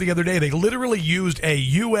find out the other day they literally used a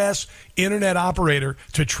U.S. internet operator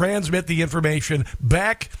to transmit the information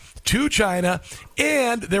back to China,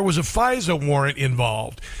 and there was a FISA warrant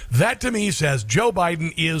involved. That, to me, says Joe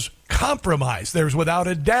Biden is compromised. There's without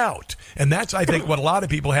a doubt. And that's, I think, what a lot of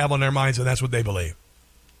people have on their minds, and that's what they believe.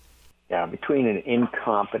 Yeah, between an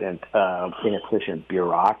incompetent, inefficient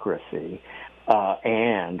bureaucracy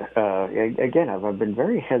and again, I've been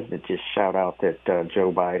very hesitant to shout out that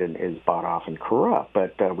Joe Biden is bought off and corrupt,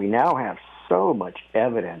 but we now have so much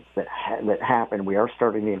evidence that happened. We are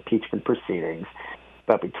starting the impeachment proceedings,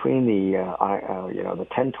 but between the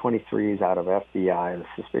 1023s out of FBI, the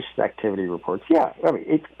suspicious activity reports,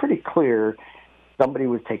 it's pretty clear somebody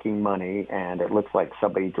was taking money, and it looks like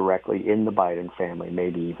somebody directly in the Biden family,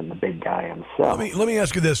 maybe even the big guy himself. Let me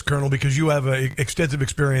ask you this, Colonel, because you have extensive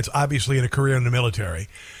experience, obviously, in a career in the military.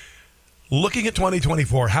 Looking at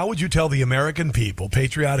 2024, how would you tell the American people,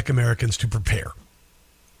 patriotic Americans, to prepare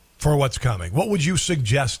for what's coming? What would you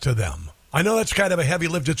suggest to them? I know that's kind of a heavy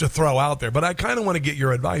lift to throw out there, but I kind of want to get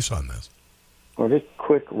your advice on this. Well, just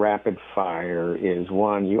quick rapid fire is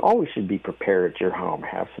one, you always should be prepared at your home.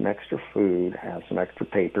 Have some extra food, have some extra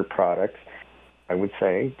paper products. I would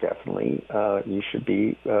say definitely you should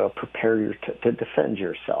be prepared to defend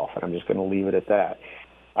yourself, and I'm just going to leave it at that.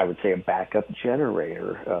 I would say a backup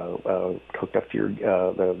generator hooked up to your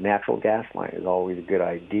the natural gas line is always a good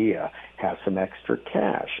idea. Have some extra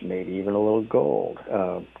cash, maybe even a little gold.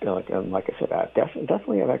 Like I said,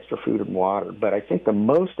 definitely have extra food and water. But I think the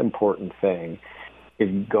most important thing is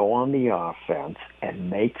go on the offense and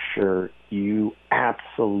make sure you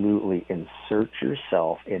absolutely insert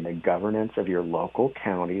yourself in the governance of your local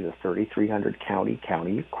county, the 3,300 county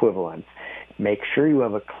equivalents. Make sure you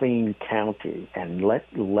have a clean county, and let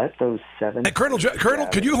those seven. Hey, Colonel,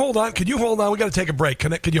 could you hold on? We got to take a break.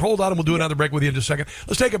 Can you hold on, and we'll do another break with you in just a second.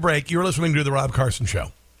 Let's take a break. You're listening to the Rob Carson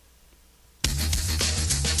Show.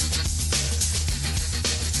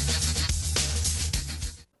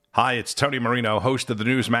 Hi, it's Tony Marino, host of the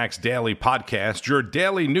Newsmax Daily Podcast, your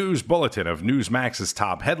daily news bulletin of Newsmax's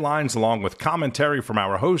top headlines, along with commentary from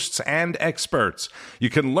our hosts and experts. You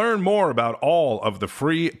can learn more about all of the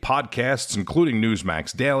free podcasts, including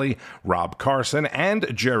Newsmax Daily, Rob Carson,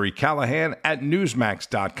 and Jerry Callahan at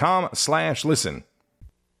newsmax.com/listen.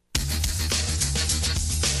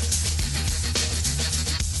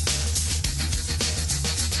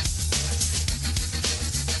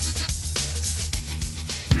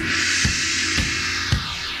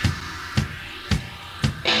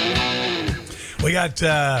 We got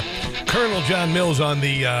Colonel John Mills on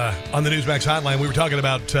the Newsmax hotline. We were talking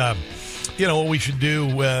about what we should do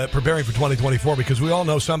preparing for 2024, because we all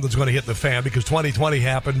know something's going to hit the fan, because 2020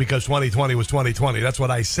 happened because 2020 was 2020. That's what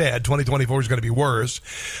I said. 2024 is going to be worse.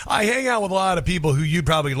 I hang out with a lot of people who you'd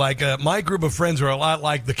probably like. My group of friends are a lot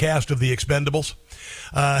like the cast of The Expendables.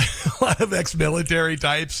 A lot of ex-military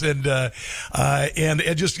types and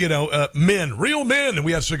just, men, real men. And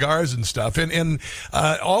we have cigars and stuff. And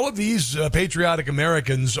all of these patriotic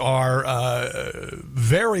Americans are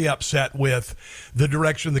very upset with the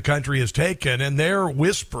direction the country has taken. And they're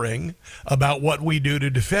whispering about what we do to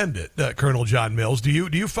defend it, Colonel John Mills. Do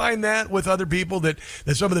you find that with other people, that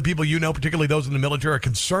some of the people particularly those in the military, are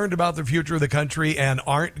concerned about the future of the country and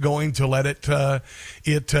aren't going to let it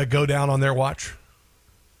go down on their watch?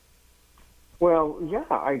 Well, yeah,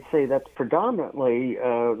 I'd say that's predominantly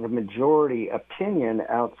the majority opinion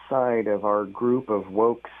outside of our group of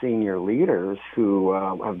woke senior leaders who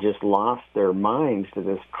have just lost their minds to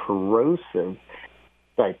this corrosive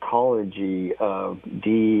psychology of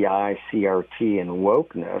DEI, CRT, and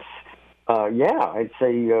wokeness. I'd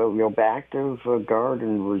say active guard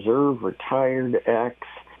and reserve, retired ex.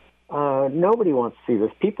 Nobody wants to see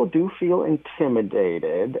this. People do feel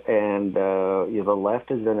intimidated, and the left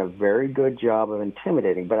has done a very good job of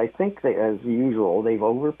intimidating. But I think that, as usual, they've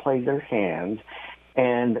overplayed their hand,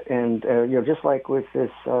 and just like with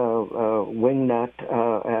this wingnut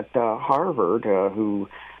at Harvard who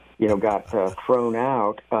got thrown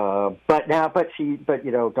out. But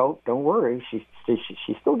don't worry, she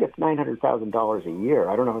still gets $900,000 a year.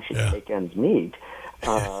 I don't know if she can make ends meet.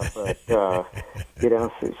 So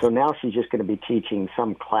now she's just going to be teaching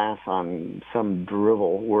some class on some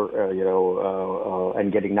drivel,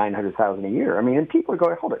 and getting $900,000 a year. I mean, and people are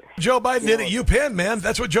going, hold it. Joe Biden did at UPenn, man.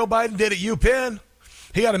 That's what Joe Biden did at UPenn.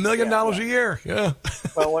 He got $1 million a year. Yeah.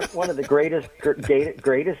 Well, one of the greatest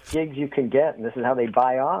gigs you can get, and this is how they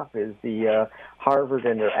buy off, is the Harvard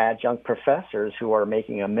and their adjunct professors who are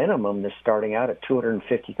making a minimum. They're starting out at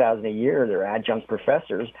 $250,000 a year. They're adjunct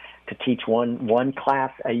professors to teach one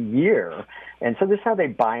class a year. And so this is how they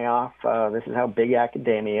buy off. This is how big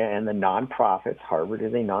academia and the nonprofits. Harvard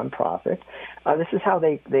is a nonprofit. This is how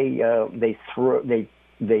they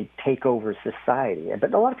take over society.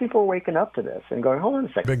 But a lot of people are waking up to this and going, hold on a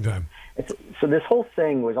second. Big time. So this whole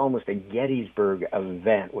thing was almost a Gettysburg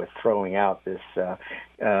event with throwing out this,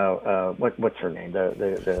 what's her name?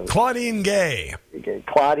 The Claudine Gay.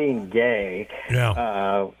 Claudine Gay.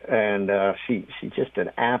 Yeah. And she's just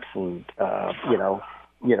an absolute,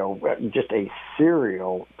 just a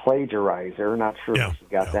serial plagiarizer. Not sure where she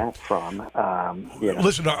got that from.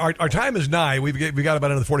 Listen, our time is nigh. We got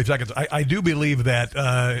about another 40 seconds. I do believe that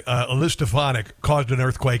Liz Stefanik caused an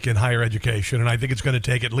earthquake in higher education, and I think it's going to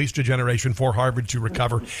take at least a generation for Harvard to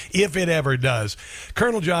recover, if it ever does.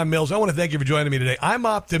 Colonel John Mills, I want to thank you for joining me today. I'm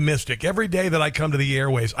optimistic. Every day that I come to the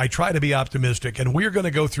airways, I try to be optimistic, and we're going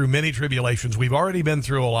to go through many tribulations. We've already been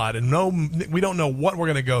through a lot, and we don't know what we're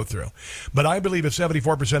going to go through. But I believe if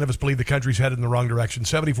 74% of us believe the country's headed in the wrong direction,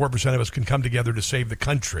 74% of us can come together to save the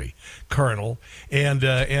country, Colonel. And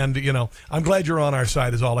I'm glad you're on our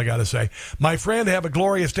side is all I got to say. My friend, have a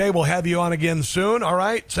glorious day. We'll have you on again soon. All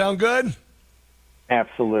right? Sound good?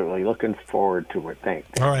 Absolutely. Looking forward to it.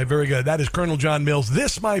 Thanks. All right. Very good. That is Colonel John Mills.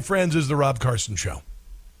 This, my friends, is the Rob Carson Show.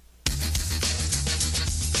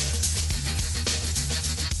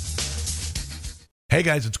 Hey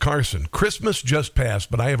guys, it's Carson. Christmas just passed,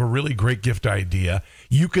 but I have a really great gift idea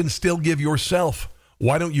you can still give yourself.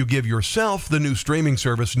 Why don't you give yourself the new streaming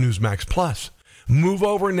service Newsmax Plus? Move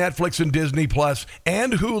over Netflix and Disney Plus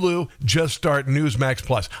and Hulu. Just start Newsmax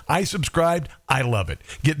Plus. I subscribed. I love it.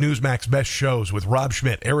 Get Newsmax best shows with Rob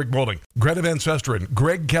Schmidt, Eric Bolling, Greta Van Susteren,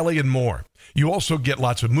 Greg Kelly, and more. You also get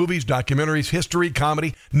lots of movies, documentaries, history,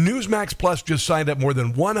 comedy. Newsmax Plus just signed up more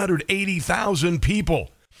than 180,000 people.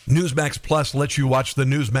 Newsmax Plus lets you watch the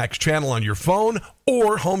Newsmax channel on your phone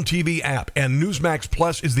or home TV app. And Newsmax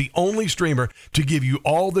Plus is the only streamer to give you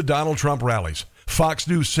all the Donald Trump rallies. Fox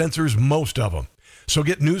News censors most of them. So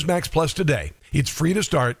get Newsmax Plus today. It's free to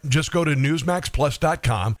start. Just go to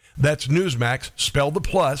NewsmaxPlus.com. That's Newsmax, spelled the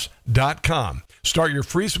plus.com. Start your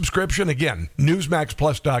free subscription. Again,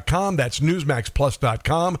 NewsmaxPlus.com. That's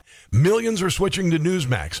NewsmaxPlus.com. Millions are switching to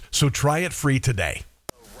Newsmax, so try it free today.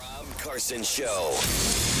 Rob Carson Show.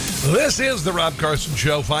 This is the Rob Carson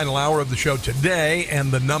Show, final hour of the show today,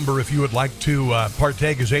 and the number, if you would like to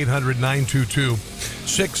partake, is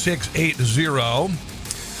 800-922-6680.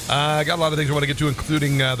 I got a lot of things I want to get to,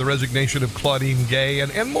 including the resignation of Claudine Gay,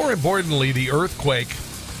 and more importantly, the earthquake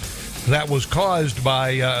that was caused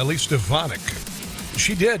by Elise Stefanik.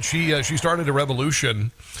 She did. She started a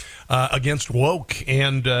revolution against woke,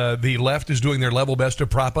 and the left is doing their level best to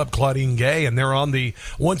prop up Claudine Gay, and they're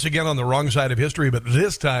once again on the wrong side of history, but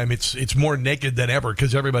this time it's more naked than ever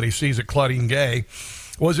because everybody sees that Claudine Gay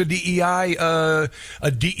was a DEI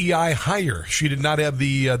hire. She did not have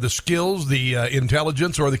the skills, the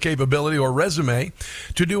intelligence, or the capability or resume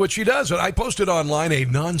to do what she does. And I posted online a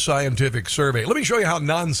non-scientific survey. Let me show you how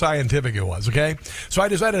non-scientific it was, okay? So I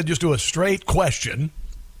decided to just do a straight question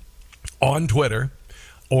on Twitter.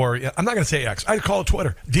 Or, I'm not going to say X. I'd call it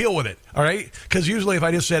Twitter. Deal with it, all right? Because usually if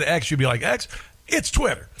I just said X, you'd be like, X? It's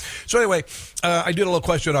Twitter. So anyway, I did a little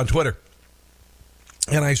question on Twitter.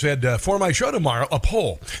 And I said, for my show tomorrow, a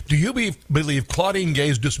poll. Do you believe Claudine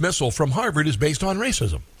Gay's dismissal from Harvard is based on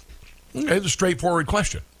racism? Okay, it's a straightforward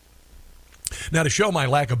question. Now, to show my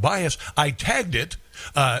lack of bias, I tagged it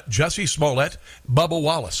Jussie Smollett, Bubba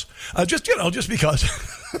Wallace. Just because...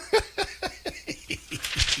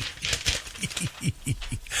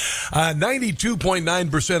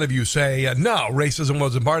 92.9% of you say no, racism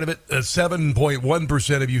wasn't part of it.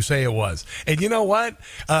 7.1% of you say it was. And you know what?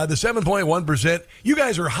 The 7.1%, you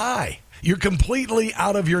guys are high. You're completely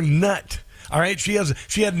out of your nut. All right, she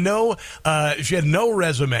had no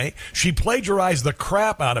resume. She plagiarized the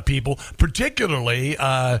crap out of people, particularly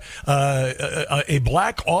a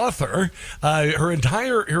black author. Her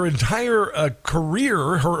entire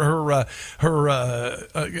career,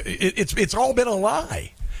 it's all been a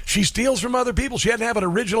lie. She steals from other people. She hadn't have an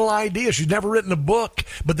original idea. She's never written a book,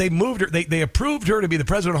 but they moved her. They approved her to be the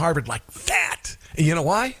president of Harvard like that. And you know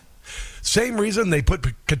why? Same reason they put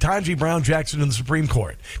Ketanji Brown Jackson in the Supreme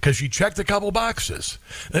Court, because she checked a couple boxes.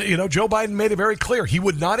 Joe Biden made it very clear he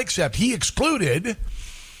would not accept. He excluded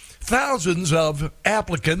thousands of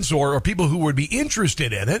applicants or people who would be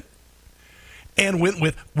interested in it, and went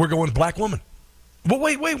with, we're going black woman. Well,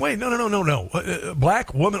 wait. No.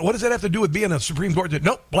 Black woman. What does that have to do with being a Supreme Court?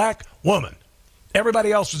 Nope, black woman.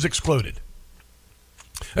 Everybody else is excluded.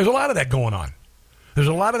 There's a lot of that going on. There's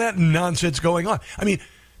a lot of that nonsense going on. I mean,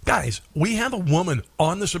 guys, we have a woman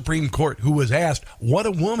on the Supreme Court who was asked what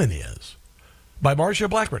a woman is by Marcia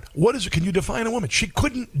Blackburn. What is it? Can you define a woman? She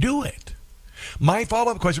couldn't do it. My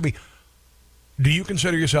follow-up question would be, do you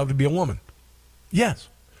consider yourself to be a woman? Yes.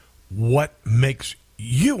 What makes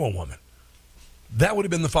you a woman? That would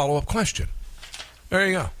have been the follow-up question. There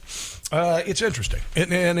you go. It's interesting.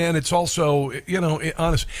 And it's also,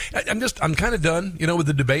 honest. I'm kind of done, with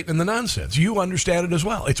the debate and the nonsense. You understand it as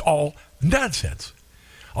well. It's all nonsense.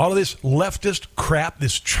 All of this leftist crap,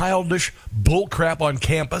 this childish bull crap on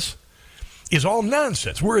campus. is all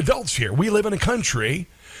nonsense. We're adults here. We live in a country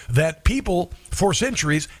that people for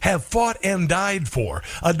centuries have fought and died for.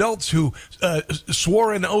 Adults who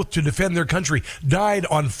swore an oath to defend their country died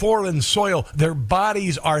on foreign soil. Their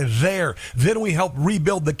bodies are there. Then we help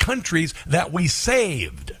rebuild the countries that we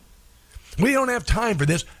saved. We don't have time for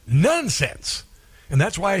this nonsense. And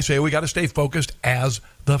that's why I say we got to stay focused as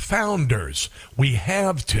the founders. We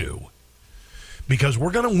have to. Because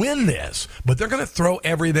we're going to win this, but they're going to throw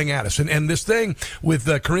everything at us. And this thing with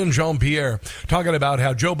Karine Jean-Pierre talking about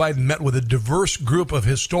how Joe Biden met with a diverse group of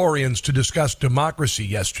historians to discuss democracy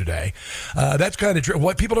yesterday, that's kind of true.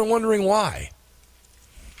 What people are wondering why.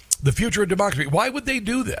 The future of democracy. Why would they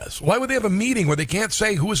do this? Why would they have a meeting where they can't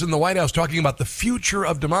say who is in the White House talking about the future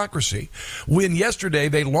of democracy when yesterday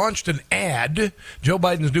they launched an ad, Joe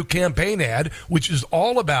Biden's new campaign ad, which is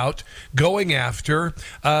all about going after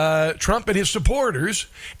Trump and his supporters,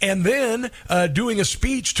 and then doing a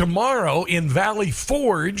speech tomorrow in Valley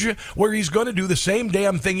Forge where he's going to do the same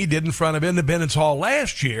damn thing he did in front of Independence Hall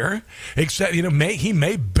last year, except he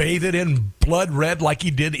may bathe it in blood red like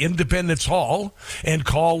he did Independence Hall and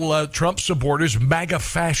call Trump supporters MAGA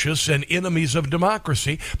fascists and enemies of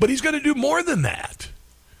democracy, but he's going to do more than that.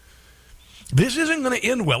 This isn't going to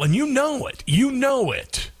end well, and you know it. You know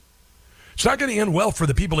it. It's not going to end well for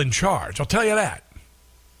the people in charge. I'll tell you that.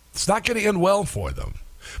 It's not going to end well for them.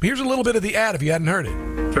 But here's a little bit of the ad if you hadn't heard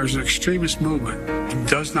it. There's an extremist movement that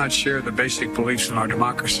does not share the basic beliefs in our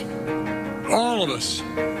democracy. All of us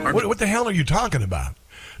are... What the hell are you talking about?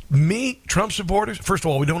 Me, Trump supporters, first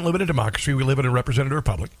of all, we don't live in a democracy. We live in a representative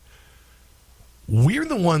republic. We're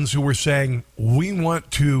the ones who were saying we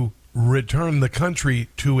want to return the country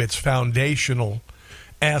to its foundational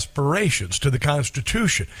aspirations, to the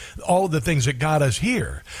Constitution, all of the things that got us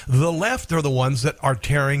here. The left are the ones that are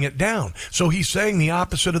tearing it down. So he's saying the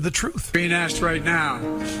opposite of the truth. Being asked right now,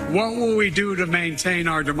 what will we do to maintain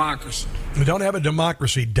our democracy? We don't have a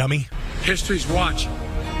democracy, dummy. History's watching.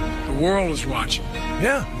 The world is watching.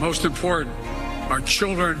 Yeah. Most important, our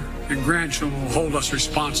children and grandchildren will hold us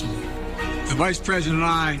responsible. The vice president and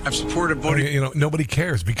I have supported voting. You know, nobody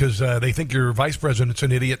cares because they think your vice president's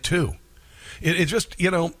an idiot too. It just,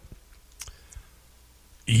 you know,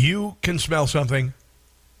 you can smell something.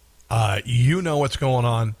 You know what's going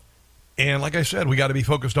on. And like I said, we got to be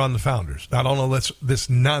focused on the founders, not on this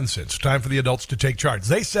nonsense. Time for the adults to take charge.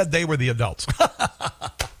 They said they were the adults.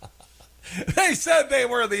 They said they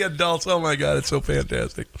were the adults. Oh, my God, it's so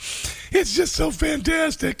fantastic. It's just so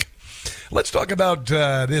fantastic. Let's talk about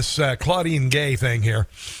this Claudine Gay thing here.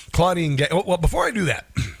 Claudine Gay. Well, before I do that,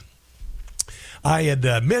 I had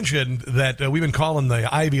mentioned that we've been calling the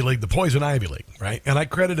Ivy League the Poison Ivy League, right? And I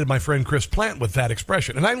credited my friend Chris Plant with that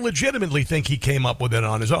expression. And I legitimately think he came up with it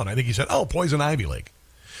on his own. I think he said, oh, Poison Ivy League.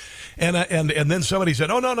 And then somebody said,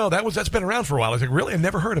 oh, no, that's been around for a while. I was like, really? I've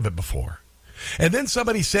never heard of it before. And then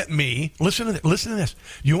somebody sent me, listen to this.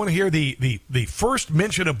 You want to hear the first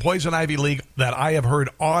mention of Poison Ivy League that I have heard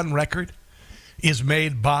on record is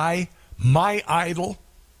made by my idol,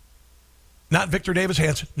 not Victor Davis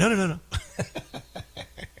Hanson. No.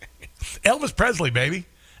 Elvis Presley, baby.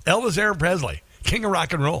 Elvis Aaron Presley, king of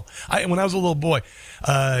rock and roll. When I was a little boy,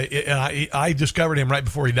 I discovered him right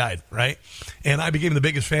before he died, right? And I became the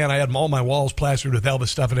biggest fan. I had all my walls plastered with Elvis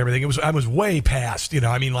stuff and everything. I was way past,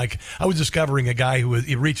 I was discovering a guy who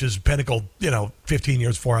reached his pinnacle, 15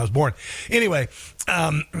 years before I was born. Anyway,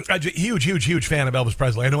 I'm a huge fan of Elvis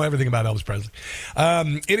Presley. I know everything about Elvis Presley.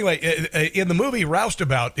 Anyway, in the movie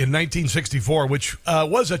Roustabout in 1964, which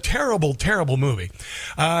was a terrible, terrible movie,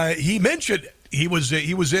 he mentioned he was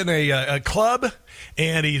in a club,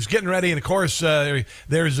 and he's getting ready, and of course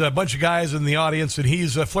there's a bunch of guys in the audience, and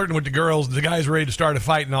he's flirting with the girls. The guy's ready to start a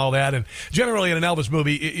fight and all that. And generally in an Elvis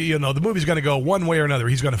movie, the movie's going to go one way or another.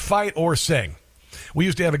 He's going to fight or sing. We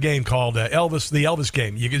used to have a game called the Elvis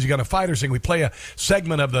game. You're going to fight or sing. We play a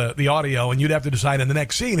segment of the audio, and you'd have to decide in the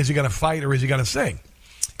next scene, is he going to fight or is he going to sing?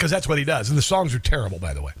 Because that's what he does. And the songs are terrible,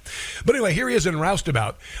 by the way. But anyway, here he is in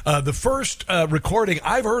Roustabout. The first recording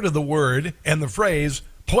I've heard of the word and the phrase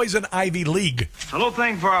Poison Ivy League. A little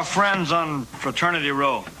thing for our friends on Fraternity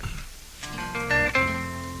Row.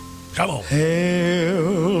 Come on.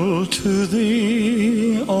 Hail to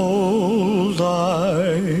the old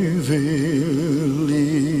Ivy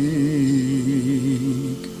League.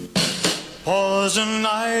 Poison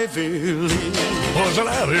Ivy League. Poison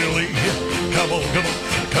Ivy League. Come on.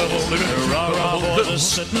 Rah-rah boys are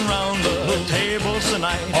sitting round the tables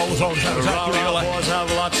tonight. All the songs have Rah-rah boys have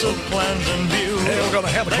lots of plans in view. Hey, we're going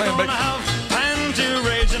to have a clan bake. They're going to have plans to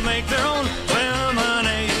rage and make their own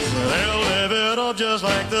lemonade. They'll live it up just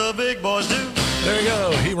like the big boys do. There you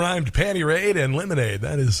go. He rhymed panty raid and lemonade.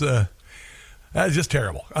 That is That's just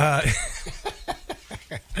terrible. I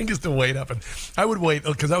used to wait up, and I would wait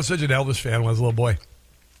because I was such an Elvis fan when I was a little boy.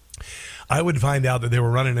 I would find out that they were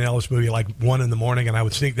running an Elvis movie like 1 a.m, and I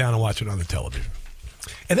would sneak down and watch it on the television.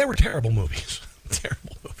 And they were terrible movies.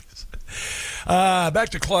 Terrible movies. Back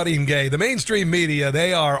to Claudine Gay. The mainstream media,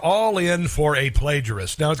 they are all in for a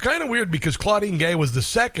plagiarist. Now, it's kind of weird because Claudine Gay was the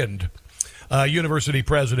second university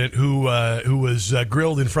president who was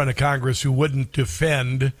grilled in front of Congress who wouldn't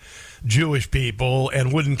defend Jewish people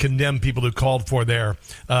and wouldn't condemn people who called for their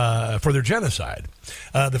genocide.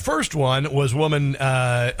 The first one was a woman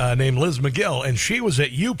named Liz McGill, and she was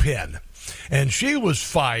at UPenn. And she was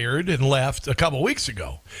fired and left a couple weeks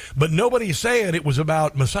ago. But nobody's saying it was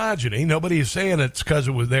about misogyny. Nobody's saying it's because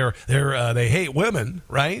it was they hate women,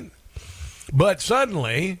 right? But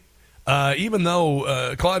suddenly, even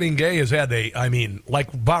though Claudine Gay has had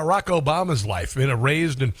like Barack Obama's life,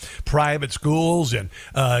 raised in private schools and,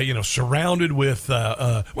 surrounded with,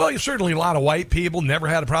 certainly a lot of white people, never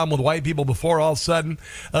had a problem with white people before, all of a sudden,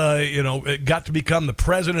 got to become the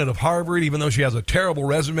president of Harvard, even though she has a terrible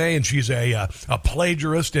resume and she's a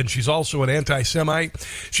plagiarist and she's also an anti-Semite.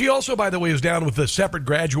 She also, by the way, is down with the separate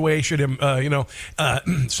graduation,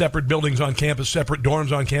 separate buildings on campus, separate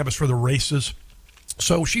dorms on campus for the races.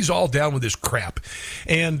 So she's all down with this crap.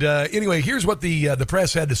 And anyway, here's what the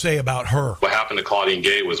press had to say about her. What happened to Claudine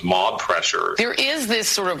Gay was mob pressure. There is this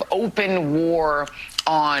sort of open war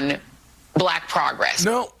on black progress.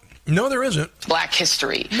 No, there isn't. Black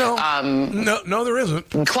history. No, there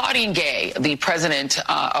isn't. Claudine Gay, the president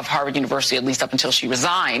of Harvard University, at least up until she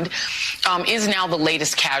resigned, is now the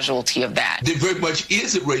latest casualty of that. There very much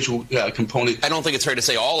is a racial component. I don't think it's fair to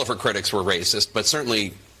say all of her critics were racist, but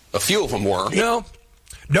certainly a few of them were.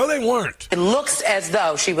 No, they weren't. It looks as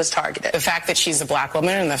though she was targeted. The fact that she's a black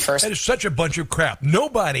woman in the first... That is such a bunch of crap.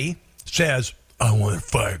 Nobody says, I want her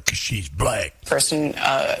fired because she's black. Person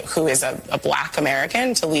who is a black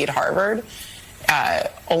American to lead Harvard.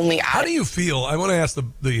 How do you feel? I want to ask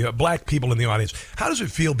the black people in the audience, how does it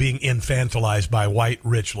feel being infantilized by white,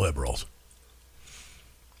 rich liberals?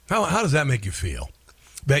 How does that make you feel?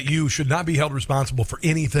 That you should not be held responsible for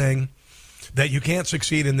anything, that you can't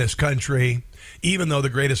succeed in this country, even though the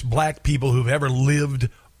greatest black people who've ever lived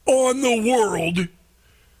on the world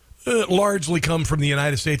largely come from the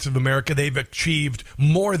United States of America. They've achieved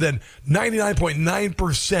more than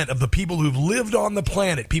 99.9% of the people who've lived on the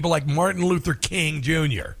planet, people like Martin Luther King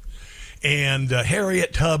Jr. and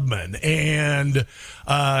Harriet Tubman, and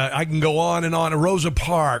I can go on and on, Rosa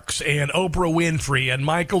Parks and Oprah Winfrey and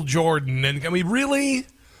Michael Jordan. And I mean, really?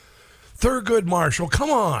 Thurgood Marshall, come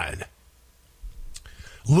on.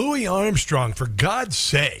 Louis Armstrong, for God's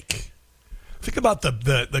sake. Think about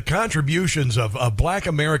the contributions of black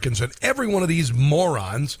Americans, and every one of these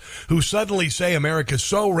morons who suddenly say America's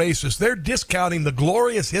so racist. They're discounting the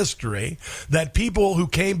glorious history that people who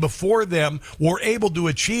came before them were able to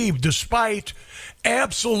achieve despite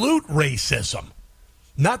absolute racism.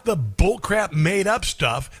 Not the bullcrap made-up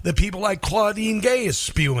stuff that people like Claudine Gay is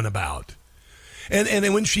spewing about. And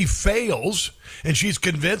then when she fails and she's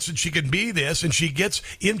convinced that she can be this and she gets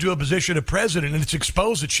into a position of president and it's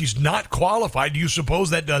exposed that she's not qualified, do you suppose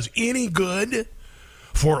that does any good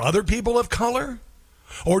for other people of color?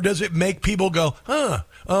 Or does it make people go, oh,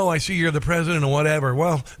 I see you're the president or whatever.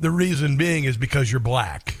 Well, the reason being is because you're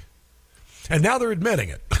black. And now they're admitting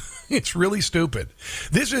it. It's really stupid.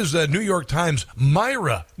 This is New York Times'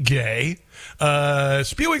 Myra Gay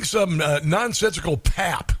spewing some nonsensical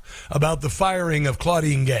pap about the firing of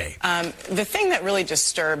Claudine Gay. The thing that really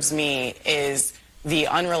disturbs me is the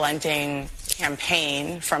unrelenting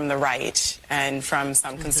campaign from the right and from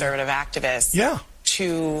some conservative activists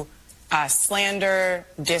to slander,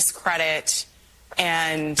 discredit,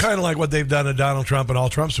 and... Kind of like what they've done to Donald Trump and all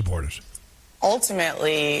Trump supporters.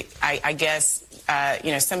 Ultimately, I guess,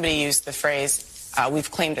 somebody used the phrase,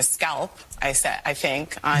 we've claimed a scalp, I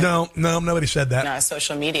think. On, no, nobody said that. On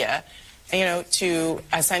social media, to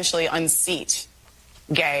essentially unseat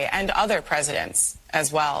Gay and other presidents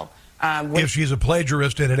as well. If she's a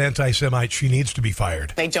plagiarist and an anti-Semite, she needs to be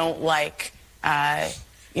fired. They don't like, not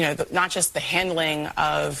just the handling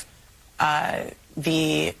of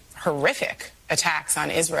the horrific attacks on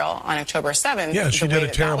Israel on October 7th. Yeah, she did a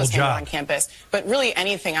terrible job on campus, but really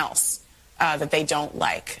anything else that they don't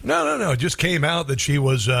like. No. It just came out that she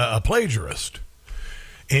was a plagiarist.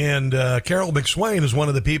 And Carol McSwain is one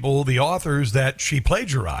of the authors that she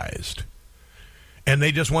plagiarized. And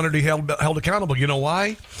they just wanted to be held accountable. You know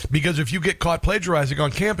why? Because if you get caught plagiarizing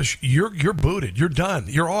on campus, you're booted. You're done.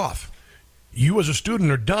 You're off. You as a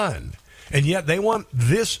student are done. And yet they want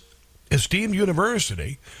this esteemed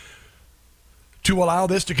university to allow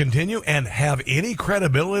this to continue and have any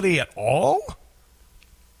credibility at all?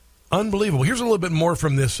 Unbelievable. Here's a little bit more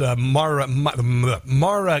from this Mara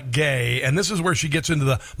Gay, and this is where she gets into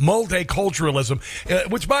the multiculturalism,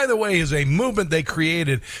 which, by the way, is a movement they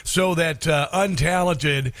created so that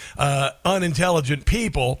untalented, unintelligent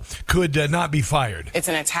people could not be fired. It's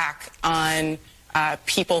an attack on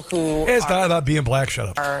people who it's not about being black. Shut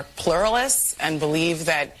up. Are pluralists and believe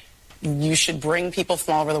that you should bring people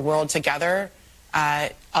from all over the world together.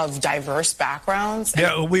 Of diverse backgrounds.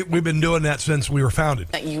 Yeah, we've been doing that since we were founded.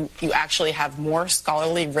 That you actually have more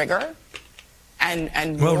scholarly rigor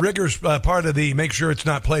and well, more, rigor's part of the make sure it's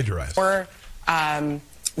not plagiarized. More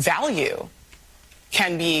value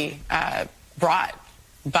can be brought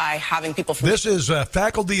by having people from this is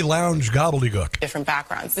faculty lounge gobbledygook. Different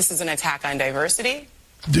backgrounds. This is an attack on diversity.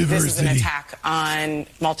 This is an attack on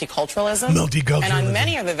multiculturalism. And on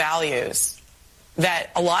many of the values that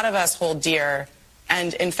a lot of us hold dear.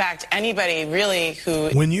 And, in fact, anybody really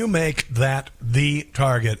who... When you make that the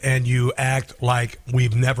target and you act like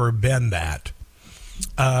we've never been that,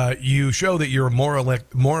 you show that you're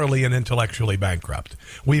morally and intellectually bankrupt.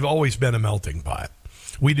 We've always been a melting pot.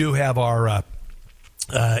 We do have our,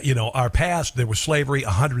 our past. There was slavery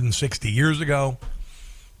 160 years ago.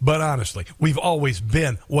 But, honestly, we've always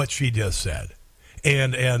been what she just said.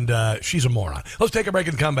 And she's a moron. Let's take a break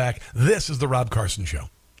and come back. This is the Rob Carson Show.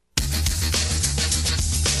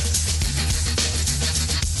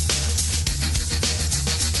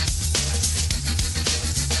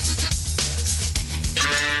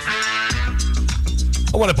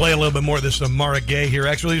 I want to play a little bit more of this Mara Gay here.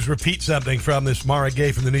 Actually, just repeat something from this Mara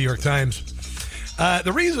Gay from the New York Times.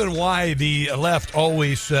 The reason why the left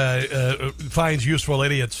always finds useful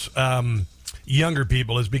idiots, younger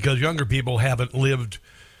people, is because younger people haven't lived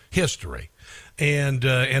history. And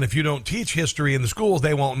if you don't teach history in the schools,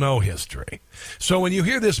 they won't know history. So when you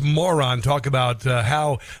hear this moron talk about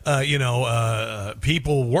how,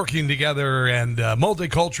 people working together and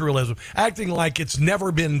multiculturalism, acting like it's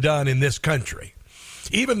never been done in this country,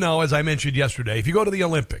 even though, as I mentioned yesterday, if you go to the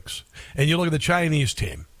Olympics and you look at the Chinese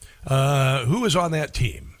team, who is on that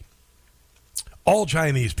team? All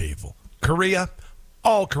Chinese people. Korea,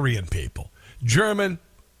 all Korean people. German,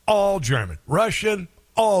 all German. Russian,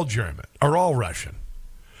 all German, or all Russian.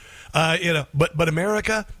 But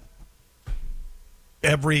America,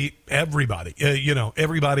 everybody.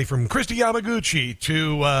 Everybody from Christy Yamaguchi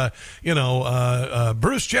to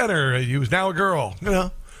Bruce Jenner, who's now a girl.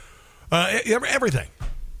 Everything.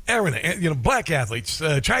 Black athletes,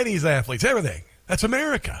 Chinese athletes, everything. That's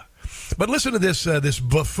America. But listen to this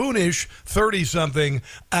buffoonish 30-something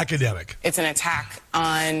academic. It's an attack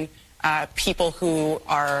on people who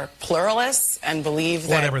are pluralists and believe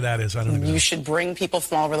that whatever that is, I don't even know. You should bring people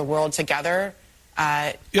from all over the world together.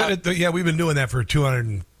 We've been doing that for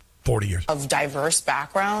 240 years. Of diverse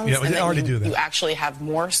backgrounds. Yeah, we already do that. You actually have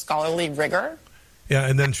more scholarly rigor. Yeah,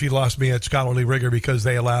 and then she lost me at scholarly rigor because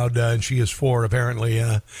they allowed, and she is for, apparently,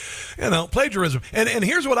 plagiarism. And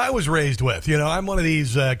here's what I was raised with. I'm one of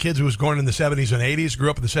these kids who was born in the 70s and 80s, grew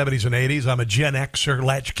up in the 70s and 80s. I'm a Gen Xer,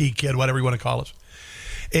 latchkey kid, whatever you want to call us.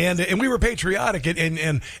 And we were patriotic,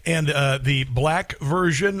 and the black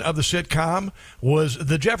version of the sitcom was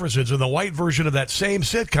The Jeffersons, and the white version of that same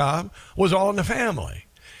sitcom was All in the Family.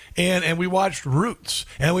 And we watched Roots,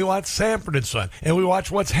 and we watched Sanford and Son, and we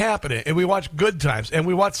watched What's Happening, and we watched Good Times, and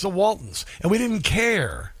we watched The Waltons, and we didn't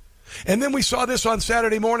care. And then we saw this on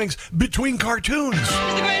Saturday mornings between cartoons.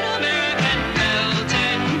 The great American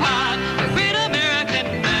melting pot, the great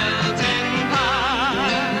American melting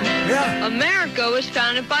pot. Yeah. America was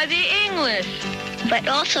founded by the English, but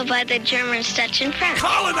also by the Germans, Dutch, and French.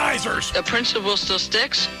 Colonizers! The principle still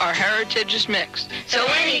sticks. Our heritage is mixed. So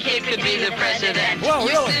any kid could be the president. Whoa, you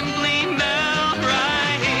really? simply melt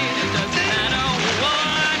right in. Doesn't matter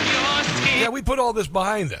what your skin. Yeah, we put all this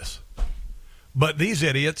behind us. But these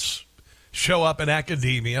idiots show up in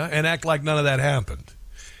academia and act like none of that happened.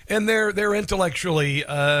 And they're intellectually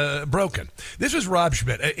broken. This is Rob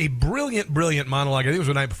Schmidt, a brilliant monologue. I think it was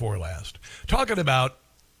the night before last, talking about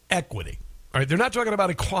equity. All right, they're not talking about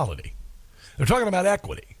equality. They're talking about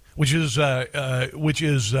equity, which is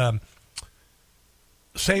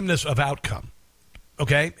sameness of outcome.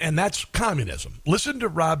 Okay, and that's communism. Listen to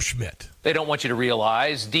Rob Schmidt. They don't want you to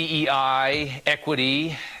realize DEI,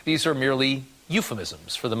 equity, these are merely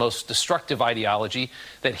euphemisms for the most destructive ideology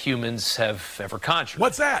that humans have ever conjured.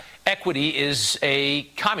 What's that? Equity is a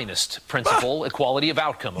communist principle, equality of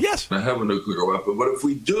outcome. Yes. I have a nuclear weapon, but if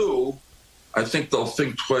we do, I think they'll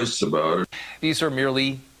think twice about it. These are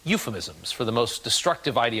merely euphemisms for the most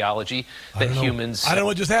destructive ideology that humans I don't know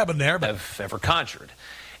what just happened there, but have ever conjured.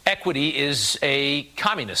 Equity is a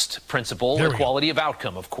communist principle, equality of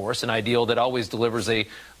outcome, of course, an ideal that always delivers a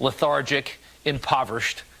lethargic,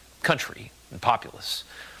 impoverished country and populace.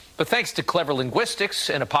 But thanks to clever linguistics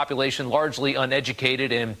and a population largely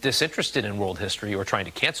uneducated and disinterested in world history or trying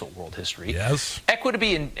to cancel world history,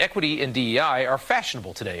 equity and DEI are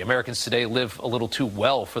fashionable today. Americans today live a little too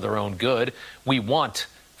well for their own good. We want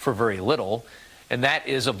for very little. And that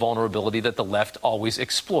is a vulnerability that the left always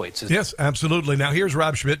exploits. Yes, absolutely. Now, here's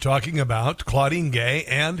Rob Schmidt talking about Claudine Gay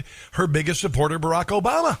and her biggest supporter, Barack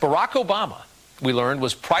Obama. Barack Obama, we learned,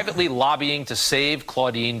 was privately lobbying to save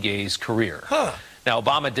Claudine Gay's career. Now,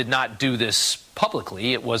 Obama did not do this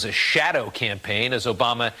publicly. It was a shadow campaign, as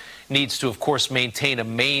Obama needs to, of course, maintain a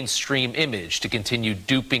mainstream image to continue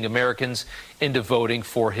duping Americans into voting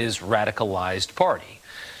for his radicalized party.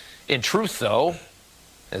 In truth, though,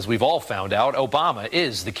 as we've all found out, Obama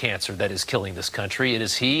is the cancer that is killing this country. It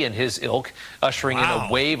is he and his ilk ushering in a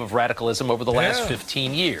wave of radicalism over the last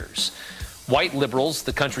 15 years. White liberals,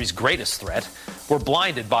 the country's greatest threat, were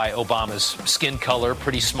blinded by Obama's skin color,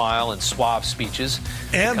 pretty smile, and suave speeches.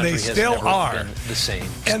 And they still are the same.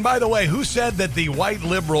 And by the way, who said that the white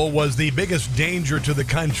liberal was the biggest danger to the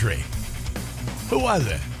country? Who was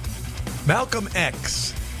it? Malcolm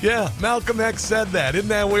X. Yeah, Malcolm X said that. Isn't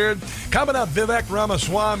that weird? Coming up, Vivek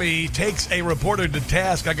Ramaswamy takes a reporter to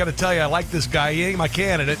task. I got to tell you, I like this guy. He ain't my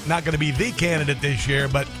candidate. Not going to be the candidate this year,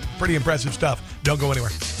 but pretty impressive stuff. Don't go anywhere.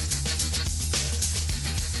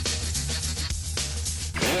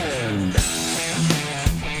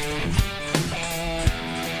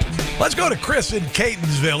 Let's go to Chris in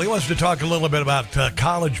Catonsville. He wants to talk a little bit about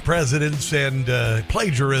college presidents and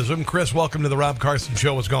plagiarism. Chris, welcome to the Rob Carson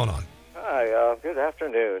Show. What's going on? Hi, good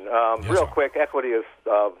afternoon. Real quick, equity is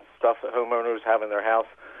stuff that homeowners have in their house.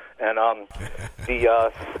 And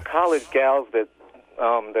the college gals that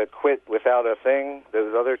quit without a thing,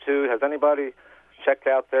 those other two, has anybody checked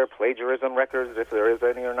out their plagiarism records, if there is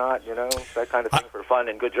any or not, you know, that kind of thing for fun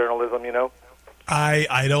and good journalism, you know?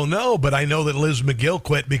 I don't know, but I know that Liz McGill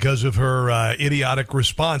quit because of her idiotic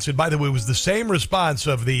response. And by the way, it was the same response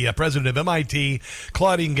of the president of MIT,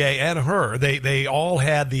 Claudine Gay, and her. They all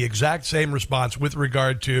had the exact same response with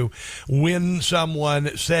regard to when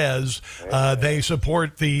someone says they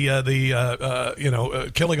support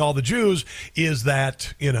the killing all the Jews, is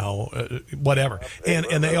that, whatever.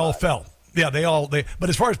 And they all fell. Yeah, but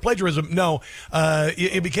as far as plagiarism, no,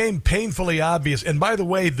 it became painfully obvious. And by the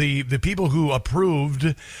way, the people who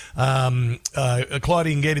approved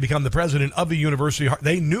Claudine Gay to become the president of the university,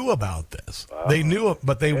 they knew about this. They knew,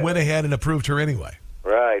 but they went ahead and approved her anyway.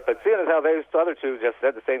 Right, but seeing as how those other two just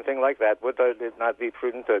said the same thing like that, would it not be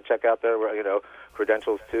prudent to check out their,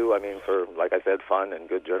 credentials too? I mean, for, like I said, fun and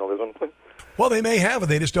good journalism. Well, they may have it.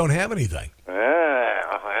 They just don't have anything.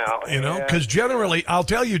 Because generally, I'll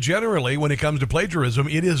tell you, when it comes to plagiarism,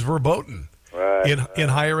 it is verboten. Right. In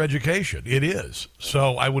higher education. It is.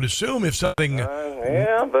 So I would assume if something... but, you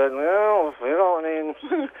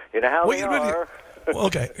know how they are.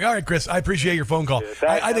 Okay. All right, Chris, I appreciate your phone call.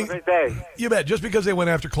 I think, have a great day. You bet. Just because they went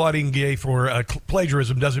after Claudine Gay for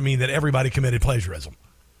plagiarism doesn't mean that everybody committed plagiarism.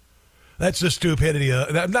 That's the stupidity.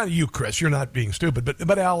 Not you, Chris. You're not being stupid.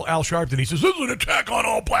 But Al Sharpton, he says, this is an attack on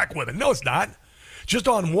all black women. No, it's not. Just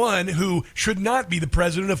on one who should not be the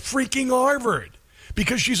president of freaking Harvard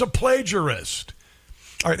because she's a plagiarist.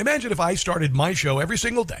 All right, imagine if I started my show every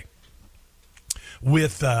single day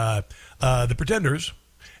with the Pretenders.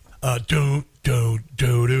 And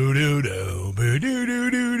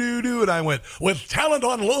I went, with talent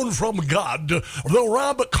on loan from God, the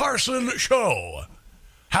Rob Carson Show.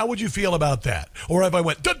 How would you feel about that? Or if I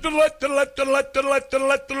went, and did an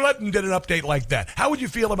update like that, how would you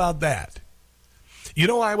feel about that? You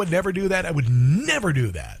know, I would never do that. I would never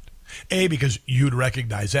do that. A, because you'd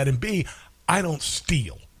recognize that. And B, I don't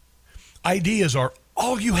steal. Ideas are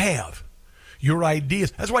all you have. Your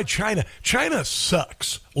ideas. That's why China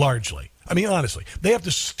sucks largely. I mean, honestly, they have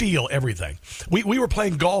to steal everything. We were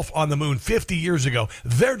playing golf on the moon 50 years ago.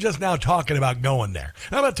 They're just now talking about going there.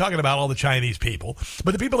 I'm not talking about all the Chinese people,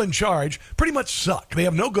 but the people in charge pretty much suck. They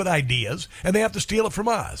have no good ideas, and they have to steal it from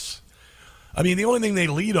us. I mean, the only thing they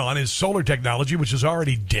lead on is solar technology, which is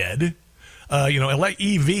already dead. Like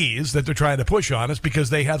EVs that they're trying to push on us because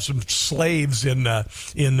they have some slaves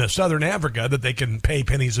in southern Africa that they can pay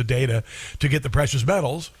pennies a day to get the precious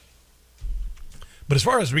metals. But as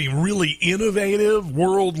far as being really innovative,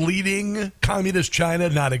 world-leading, communist China,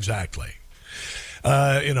 not exactly.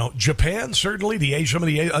 Japan, certainly, some of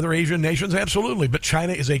the other Asian nations, absolutely. But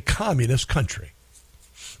China is a communist country.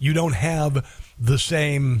 You don't have the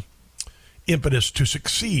same impetus to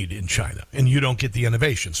succeed in China, and you don't get the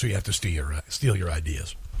innovation, so you have to steal your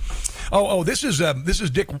ideas. This is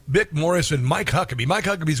Dick Morris and Mike Huckabee. Mike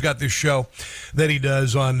Huckabee's got this show that he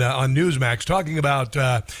does on Newsmax, talking about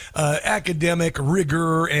academic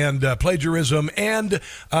rigor and plagiarism. And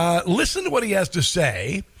listen to what he has to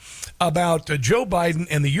say about Joe Biden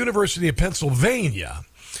and the University of Pennsylvania,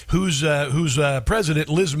 whose president,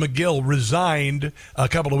 Liz McGill, resigned a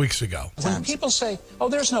couple of weeks ago. When people say,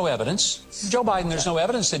 there's no evidence, Joe Biden, there's no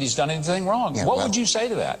evidence that he's done anything wrong, what would you say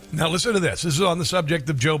to that? Now listen to this. This is on the subject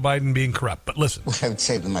of Joe Biden being corrupt, but listen. What I would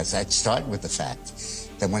say to them is I'd start with the fact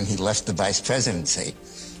that when he left the vice presidency,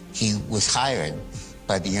 he was hired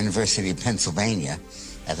by the University of Pennsylvania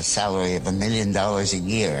at a salary of $1 million a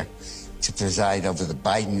year to preside over the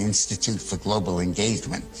Biden Institute for Global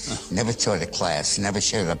Engagement. Never taught a class, never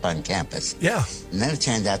showed up on campus. Yeah. And then it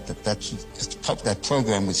turned out that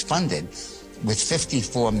program was funded with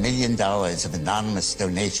 $54 million of anonymous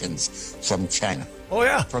donations from China. Oh,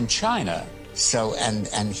 yeah. From China. So,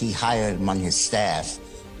 and he hired among his staff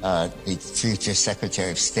the future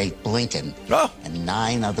Secretary of State Blinken and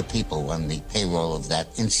 9 other people on the payroll of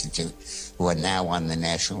that institute who are now on the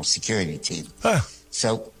national security team.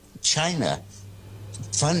 So China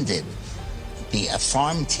funded a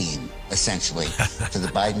farm team, essentially, for the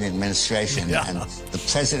Biden administration. And the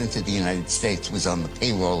president of the United States was on the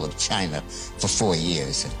payroll of China for 4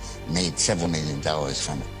 years and made several $1 million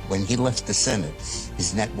from it. When he left the Senate,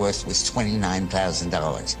 his net worth was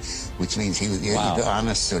 $29,000, which means he was either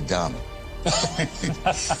honest or dumb.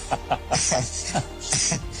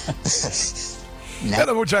 Now,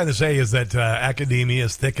 what we're trying to say is that academia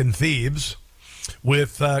is thick in thieves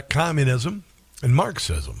with communism and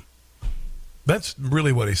Marxism. That's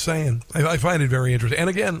really what he's saying. I find it very interesting. And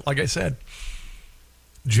again, like I said,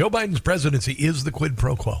 Joe Biden's presidency is the quid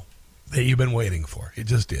pro quo that you've been waiting for. It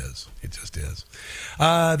just is. It just is.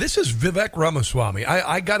 This is Vivek Ramaswamy.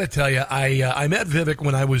 I got to tell you, I met Vivek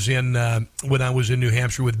when I was in New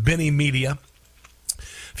Hampshire with Benny Media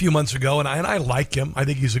a few months ago, and I like him. I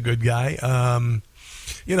think he's a good guy.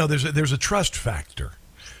 There's a trust factor.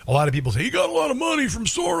 A lot of people say he got a lot of money from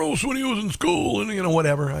Soros when he was in school, and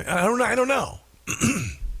whatever. I don't know.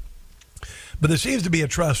 But there seems to be a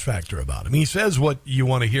trust factor about him. He says what you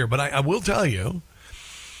want to hear, but I will tell you,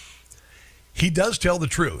 he does tell the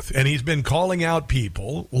truth, and he's been calling out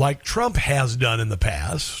people like Trump has done in the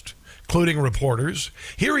past, including reporters.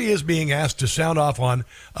 Here he is being asked to sound off on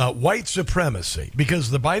white supremacy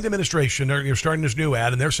because the Biden administration, they're starting this new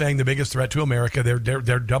ad, and they're saying the biggest threat to America,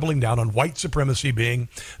 they're doubling down on white supremacy being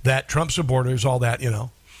that, Trump supporters, all that,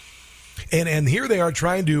 And here they are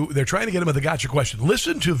trying to get him with a gotcha question.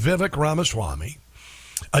 Listen to Vivek Ramaswamy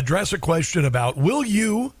address a question about, will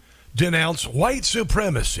you denounce white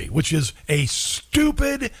supremacy, which is a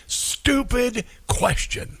stupid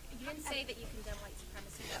question. You didn't say that you condemn white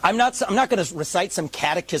supremacy. I'm not going to recite some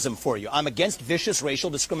catechism for you. I'm against vicious racial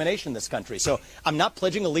discrimination in this country. So I'm not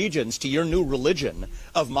pledging allegiance to your new religion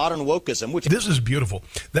of modern wokeism. Which this is beautiful.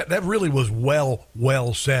 That really was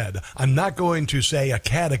well said. I'm not going to say a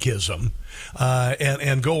catechism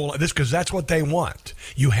and go this because that's what they want.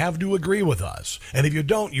 You have to agree with us, and if you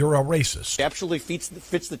don't, you're a racist. It absolutely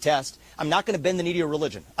fits the test. I'm not going to bend the knee to your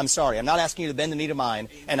religion. I'm sorry. I'm not asking you to bend the knee to mine,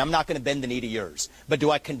 and I'm not going to bend the knee to yours. But do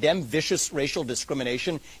I condemn vicious racial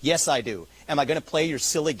discrimination? Yes, I do. Am I going to play your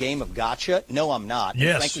silly game of gotcha? No, I'm not.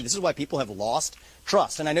 Yes. And frankly, this is why people have lost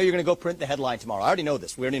trust. And I know you're going to go print the headline tomorrow. I already know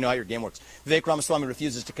this. We already know how your game works. Vivek Ramaswamy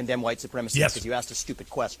refuses to condemn white supremacy because you asked a stupid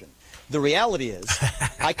question. The reality is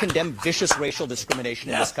I condemn vicious racial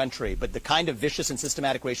discrimination in this country, but the kind of vicious and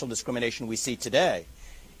systematic racial discrimination we see today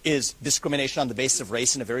is discrimination on the basis of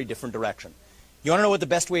race in a very different direction. You want to know what the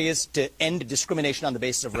best way is to end discrimination on the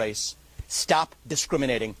basis of race? Stop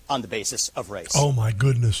discriminating on the basis of race. Oh, my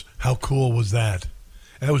goodness. How cool was that?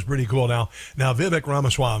 That was pretty cool. Now Vivek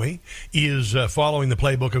Ramaswamy is following the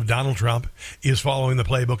playbook of Donald Trump, is following the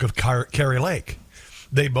playbook of Kari Lake.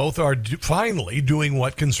 They both are finally doing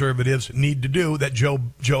what conservatives need to do that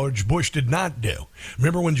George Bush did not do.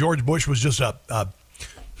 Remember when George Bush was just a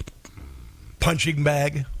punching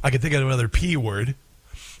bag? I could think of another P word,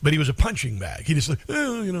 but he was a punching bag. He just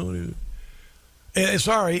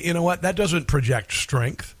sorry, you know what? That doesn't project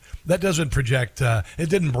strength. That doesn't project, it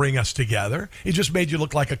didn't bring us together. It just made you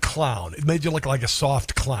look like a clown. It made you look like a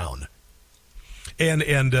soft clown.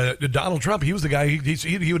 And Donald Trump, he was the guy,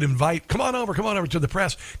 he would invite, come on over to the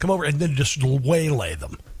press, come over, and then just waylay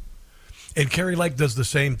them. And Kari Lake does the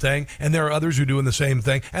same thing, and there are others who are doing the same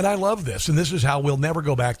thing. And I love this, and this is how we'll never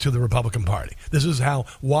go back to the Republican Party. This is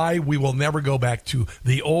why we will never go back to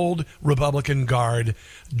the old Republican guard,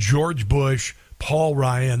 George Bush, Paul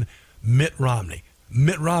Ryan, Mitt Romney.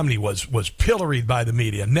 Mitt Romney was pilloried by the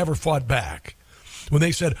media, never fought back. when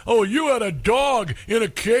they said, oh, you had a dog in a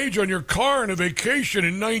cage on your car on a vacation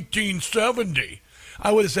in 1970.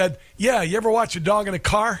 I would have said, yeah, you ever watch a dog in a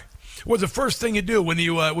car? What's the first thing you do when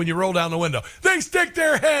you roll down the window? They stick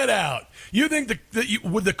their head out. You think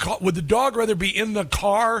would the dog rather be in the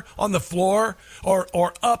car on the floor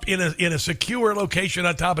or up in a secure location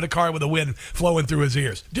on top of the car with the wind flowing through his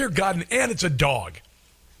ears? Dear God, and it's a dog.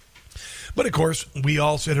 But of course, we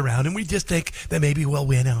all sit around and we just think that maybe we'll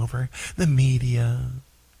win over the media,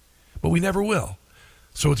 but we never will.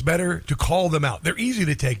 So it's better to call them out. They're easy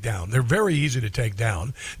to take down. They're very easy to take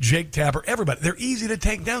down. Jake Tapper, everybody. They're easy to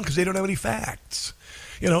take down because they don't have any facts.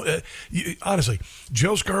 Honestly,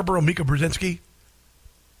 Joe Scarborough, Mika Brzezinski,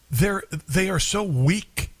 they are so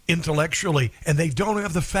weak intellectually, and they don't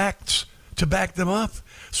have the facts to back them up.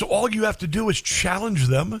 So all you have to do is challenge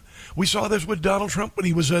them. We saw this with Donald Trump when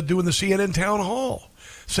he was doing the CNN town hall.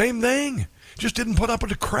 Same thing. Just didn't put up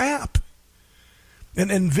with the crap.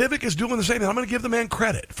 And Vivek is doing the same thing. I'm going to give the man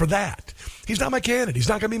credit for that. He's not my candidate. He's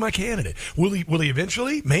not going to be my candidate. Will he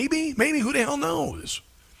eventually? Maybe. Who the hell knows?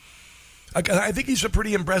 I think he's a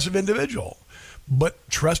pretty impressive individual. But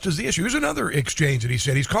trust is the issue. Here's another exchange that he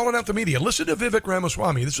said. He's calling out the media. Listen to Vivek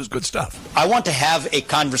Ramaswamy. This is good stuff. I want to have a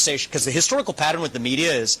conversation because the historical pattern with the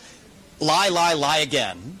media is lie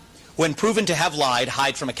again. When proven to have lied,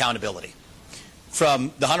 hide from accountability.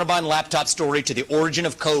 From the Hunter Biden laptop story to the origin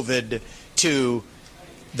of COVID to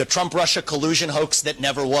the Trump-Russia collusion hoax that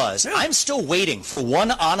never was. Yeah. I'm still waiting for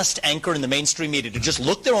one honest anchor in the mainstream media to just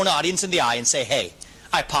look their own audience in the eye and say, hey,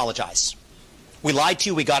 I apologize. We lied to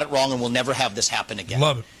you, we got it wrong, and we'll never have this happen again.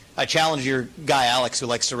 Love it. I challenge your guy, Alex, who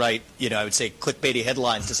likes to write, I would say clickbaity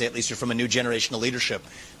headlines to say at least you're from a new generation of leadership.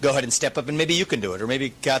 Go ahead and step up, and maybe you can do it. Or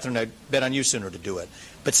maybe, Catherine, I bet on you sooner to do it.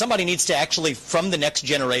 But somebody needs to actually, from the next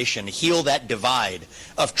generation, heal that divide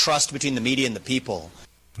of trust between the media and the people.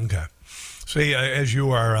 Okay. See, as you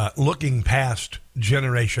are looking past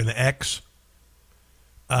Generation X,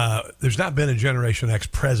 there's not been a Generation X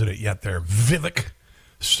president yet there, Vivek.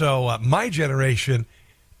 So my generation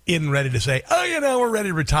isn't ready to say, we're ready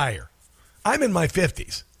to retire. I'm in my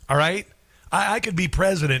 50s, all right? I could be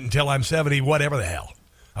president until I'm 70, whatever the hell.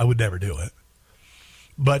 I would never do it.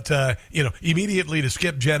 But, immediately to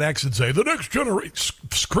skip Gen X and say, the next generation,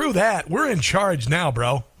 screw that. We're in charge now,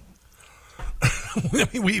 bro. I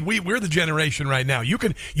mean, we're the generation right now. You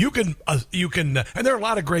can, and there are a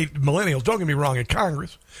lot of great millennials. Don't get me wrong. In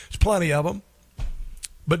Congress, there's plenty of them,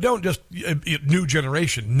 but don't just new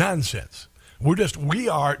generation nonsense. We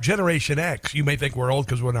are Generation X. You may think we're old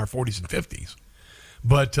because we're in our 40s and 50s,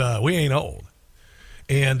 but we ain't old,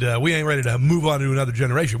 and we ain't ready to move on to another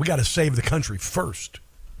generation. We got to save the country first,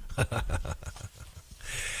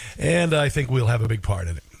 and I think we'll have a big part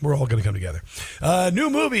in it. We're all going to come together. New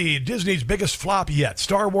movie, Disney's biggest flop yet.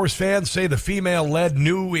 Star Wars fans say the female-led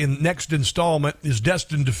next installment is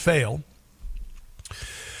destined to fail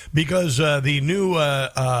because the new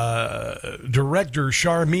director,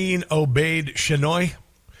 Sharmeen Obaid-Chinoy,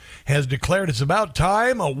 has declared it's about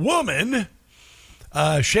time a woman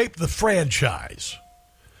shaped the franchise.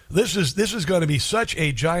 This is going to be such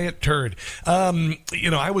a giant turd.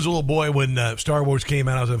 I was a little boy when Star Wars came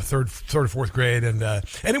out. I was in third or fourth grade, and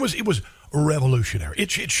it was revolutionary.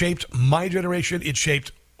 It shaped my generation. It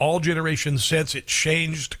shaped all generations since. It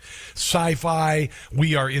changed sci-fi.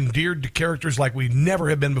 We are endeared to characters like we never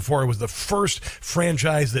have been before. It was the first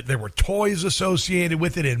franchise that there were toys associated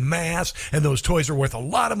with it in mass, and those toys are worth a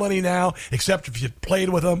lot of money now, except if you played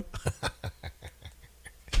with them.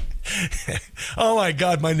 Oh, my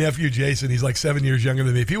God, my nephew Jason, he's like 7 years younger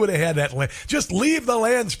than me. If he would have had that, just leave the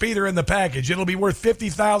land speeder in the package. It'll be worth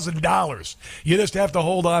 $50,000. You just have to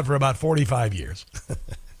hold on for about 45 years.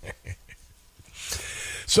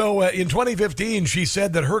 So in 2015, she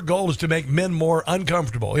said that her goal is to make men more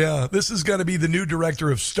uncomfortable. Yeah, this is going to be the new director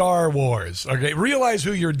of Star Wars. Okay, realize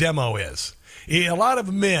who your demo is. A lot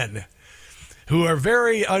of men who are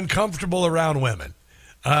very uncomfortable around women.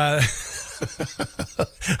 A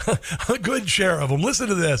good share of them. Listen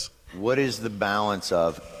to this. What is the balance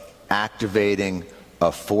of activating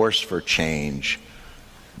a force for change?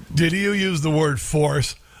 Did you use the word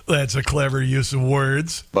force? That's a clever use of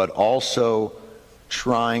words. But also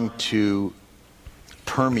trying to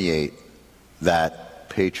permeate that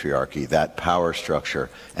patriarchy, that power structure.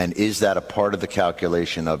 And is that a part of the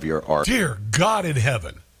calculation of your art? Dear God in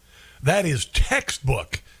heaven, that is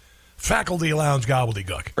textbook faculty lounge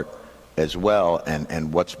gobbledygook. As well,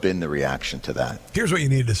 and what's been the reaction to that? Here's what you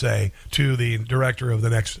need to say to the director of the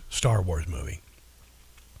next Star Wars movie.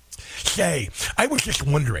 say, I was just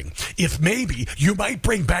wondering if maybe you might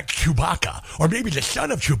bring back Chewbacca, or maybe the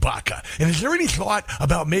son of Chewbacca. And is there any thought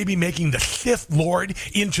about maybe making the Sith Lord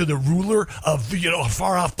into the ruler of, a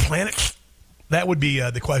far-off planet? That would be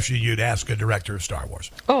the question you'd ask a director of Star Wars.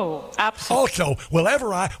 Oh, absolutely. Also, will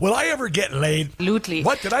I ever get laid? Absolutely.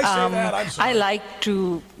 What, did I say that? I'm sorry. I like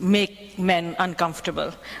to make men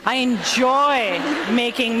uncomfortable. I enjoy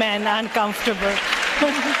making men uncomfortable.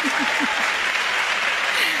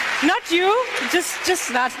 Not you, just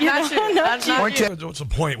not you. Not you. What's the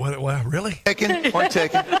point? What, really? Point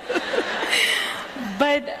taken.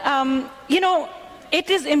 But, it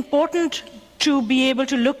is important to be able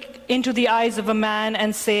to look into the eyes of a man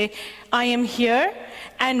and say, I am here,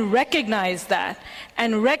 and recognize that.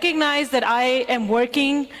 And recognize that I am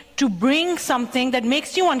working to bring something that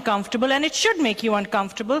makes you uncomfortable, and it should make you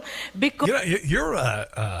uncomfortable, because... You're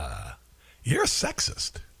a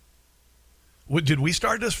sexist. Did we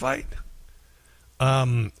start this fight?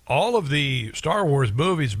 All of the Star Wars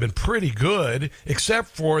movies have been pretty good, except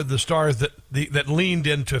for the stars that leaned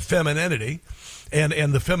into femininity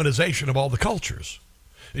and the feminization of all the cultures.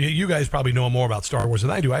 You guys probably know more about Star Wars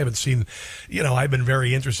than I do. I haven't seen, I've been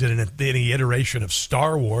very interested in any iteration of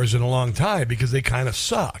Star Wars in a long time because they kind of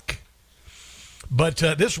suck. But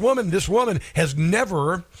this woman has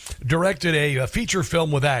never directed a feature film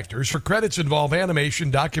with actors. Her credits involve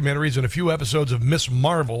animation, documentaries, and a few episodes of Miss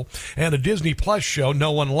Marvel and a Disney Plus show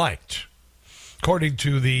no one liked, according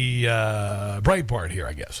to the Breitbart here,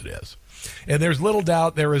 I guess it is. And there's little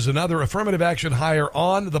doubt there is another affirmative action hire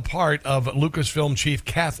on the part of Lucasfilm chief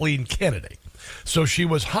Kathleen Kennedy. So she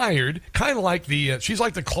was hired, kind of like she's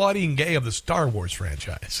like the Claudine Gay of the Star Wars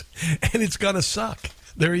franchise, and it's gonna suck.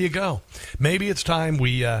 There you go. Maybe it's time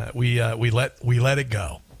we let it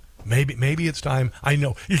go. Maybe it's time. I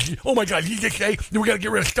know. Oh my God! You just say we got to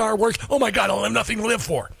get rid of Star Wars. Oh my God! I'll have nothing to live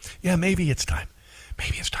for. Yeah, maybe it's time.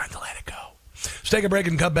 Maybe it's time to let it go. Let's take a break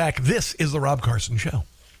and come back. This is the Rob Carson Show.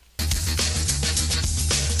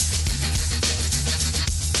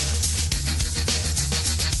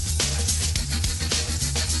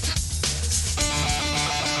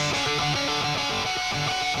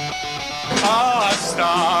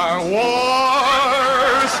 Star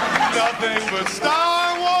Wars, nothing but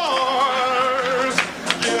Star Wars.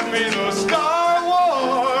 Give me the Star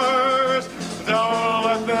Wars, don't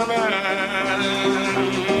let them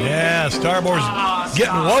end. Yeah, Star Wars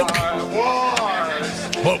getting woke.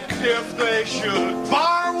 Woke. If they should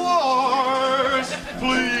bar wars,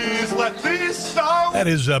 please let these Star Wars. That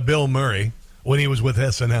is Bill Murray when he was with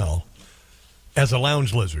SNL. As a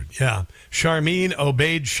lounge lizard, yeah. Charmine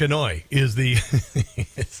Obaid-Chinoy is the...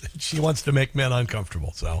 she wants to make men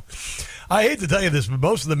uncomfortable, so... I hate to tell you this, but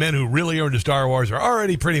most of the men who really are into Star Wars are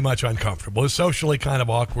already pretty much uncomfortable. It's socially kind of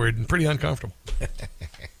awkward and pretty uncomfortable.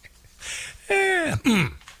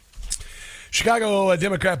 Chicago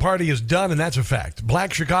Democrat Party is done, and that's a fact.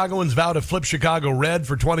 Black Chicagoans vow to flip Chicago red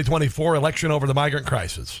for 2024 election over the migrant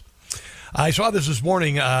crisis. I saw this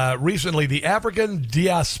morning. Recently, the African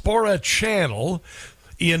Diaspora Channel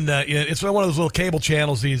it's one of those little cable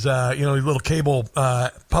channels. These little cable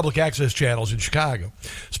public access channels in Chicago.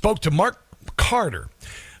 Spoke to Mark Carter,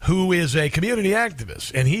 who is a community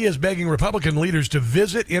activist, and he is begging Republican leaders to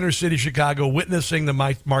visit inner city Chicago, witnessing the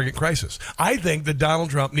migrant crisis. I think that Donald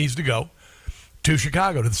Trump needs to go to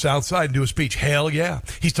Chicago, to the South Side, and do a speech. Hell yeah!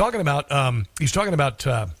 He's talking about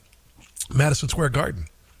Madison Square Garden.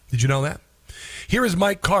 Did you know that? Here is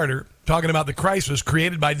Mike Carter talking about the crisis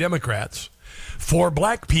created by Democrats for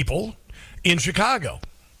black people in Chicago.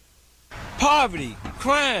 Poverty,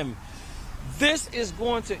 crime. This is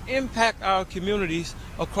going to impact our communities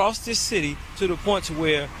across this city to the point to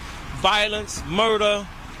where violence, murder,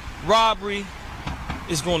 robbery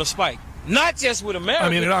is going to spike. Not just with America. I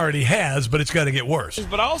mean, it already has, but it's got to get worse.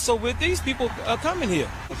 But also with these people coming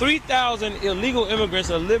here. 3,000 illegal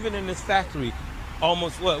immigrants are living in this factory.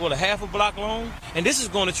 Almost, a half a block long? And this is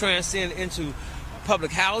going to transcend into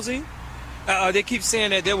public housing. They keep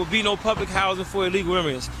saying that there will be no public housing for illegal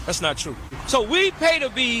immigrants. That's not true. So we pay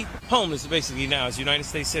to be homeless, basically, now as United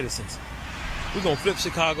States citizens. We're going to flip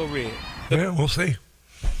Chicago red. Yeah, we'll see.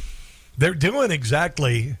 They're doing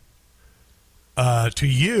exactly to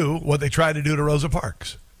you what they tried to do to Rosa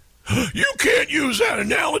Parks. You can't use that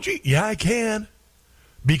analogy. Yeah, I can.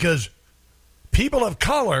 Because people of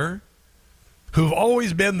color who've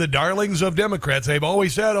always been the darlings of Democrats, they've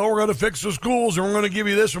always said, oh, we're going to fix the schools, and we're going to give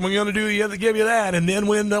you this, and we're going to give you that. And then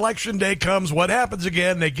when election day comes, what happens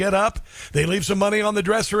again? They get up, they leave some money on the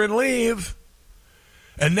dresser and leave.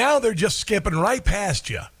 And now they're just skipping right past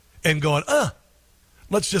you and going,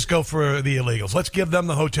 Let's just go for the illegals. Let's give them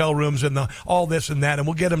the hotel rooms and all this and that, and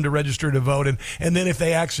we'll get them to register to vote. And then if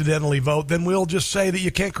they accidentally vote, then we'll just say that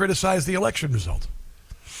you can't criticize the election result.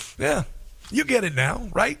 Yeah, you get it now,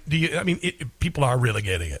 right? People are really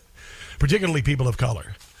getting it, particularly people of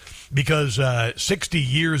color. Because 60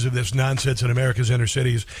 years of this nonsense in America's inner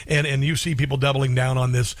cities, and you see people doubling down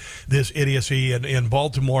on this idiocy in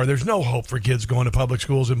Baltimore. There's no hope for kids going to public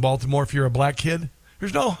schools in Baltimore if you're a black kid.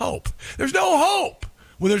 There's no hope. There's no hope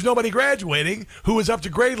when there's nobody graduating who is up to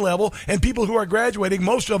grade level, and people who are graduating,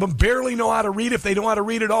 most of them barely know how to read if they know how to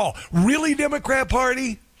read at all. Really, Democrat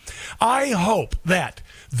Party? I hope that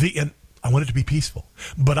and I want it to be peaceful,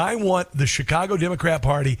 but I want the Chicago Democrat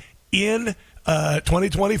Party in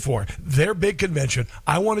 2024, their big convention,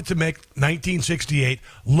 I wanted to make 1968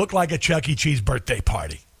 look like a Chuck E. Cheese birthday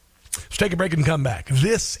party. Let's take a break and come back.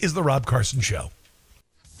 This is the Rob Carson Show.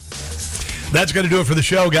 That's going to do it for the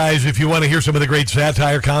show, guys. If you want to hear some of the great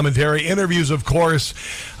satire, commentary, interviews, of course,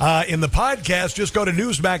 in the podcast, just go to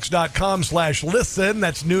newsmax.com/listen.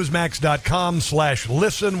 That's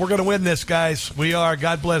newsmax.com/listen. We're going to win this, guys. We are.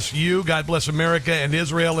 God bless you. God bless America and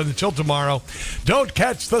Israel. And until tomorrow, don't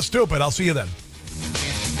catch the stupid. I'll see you then.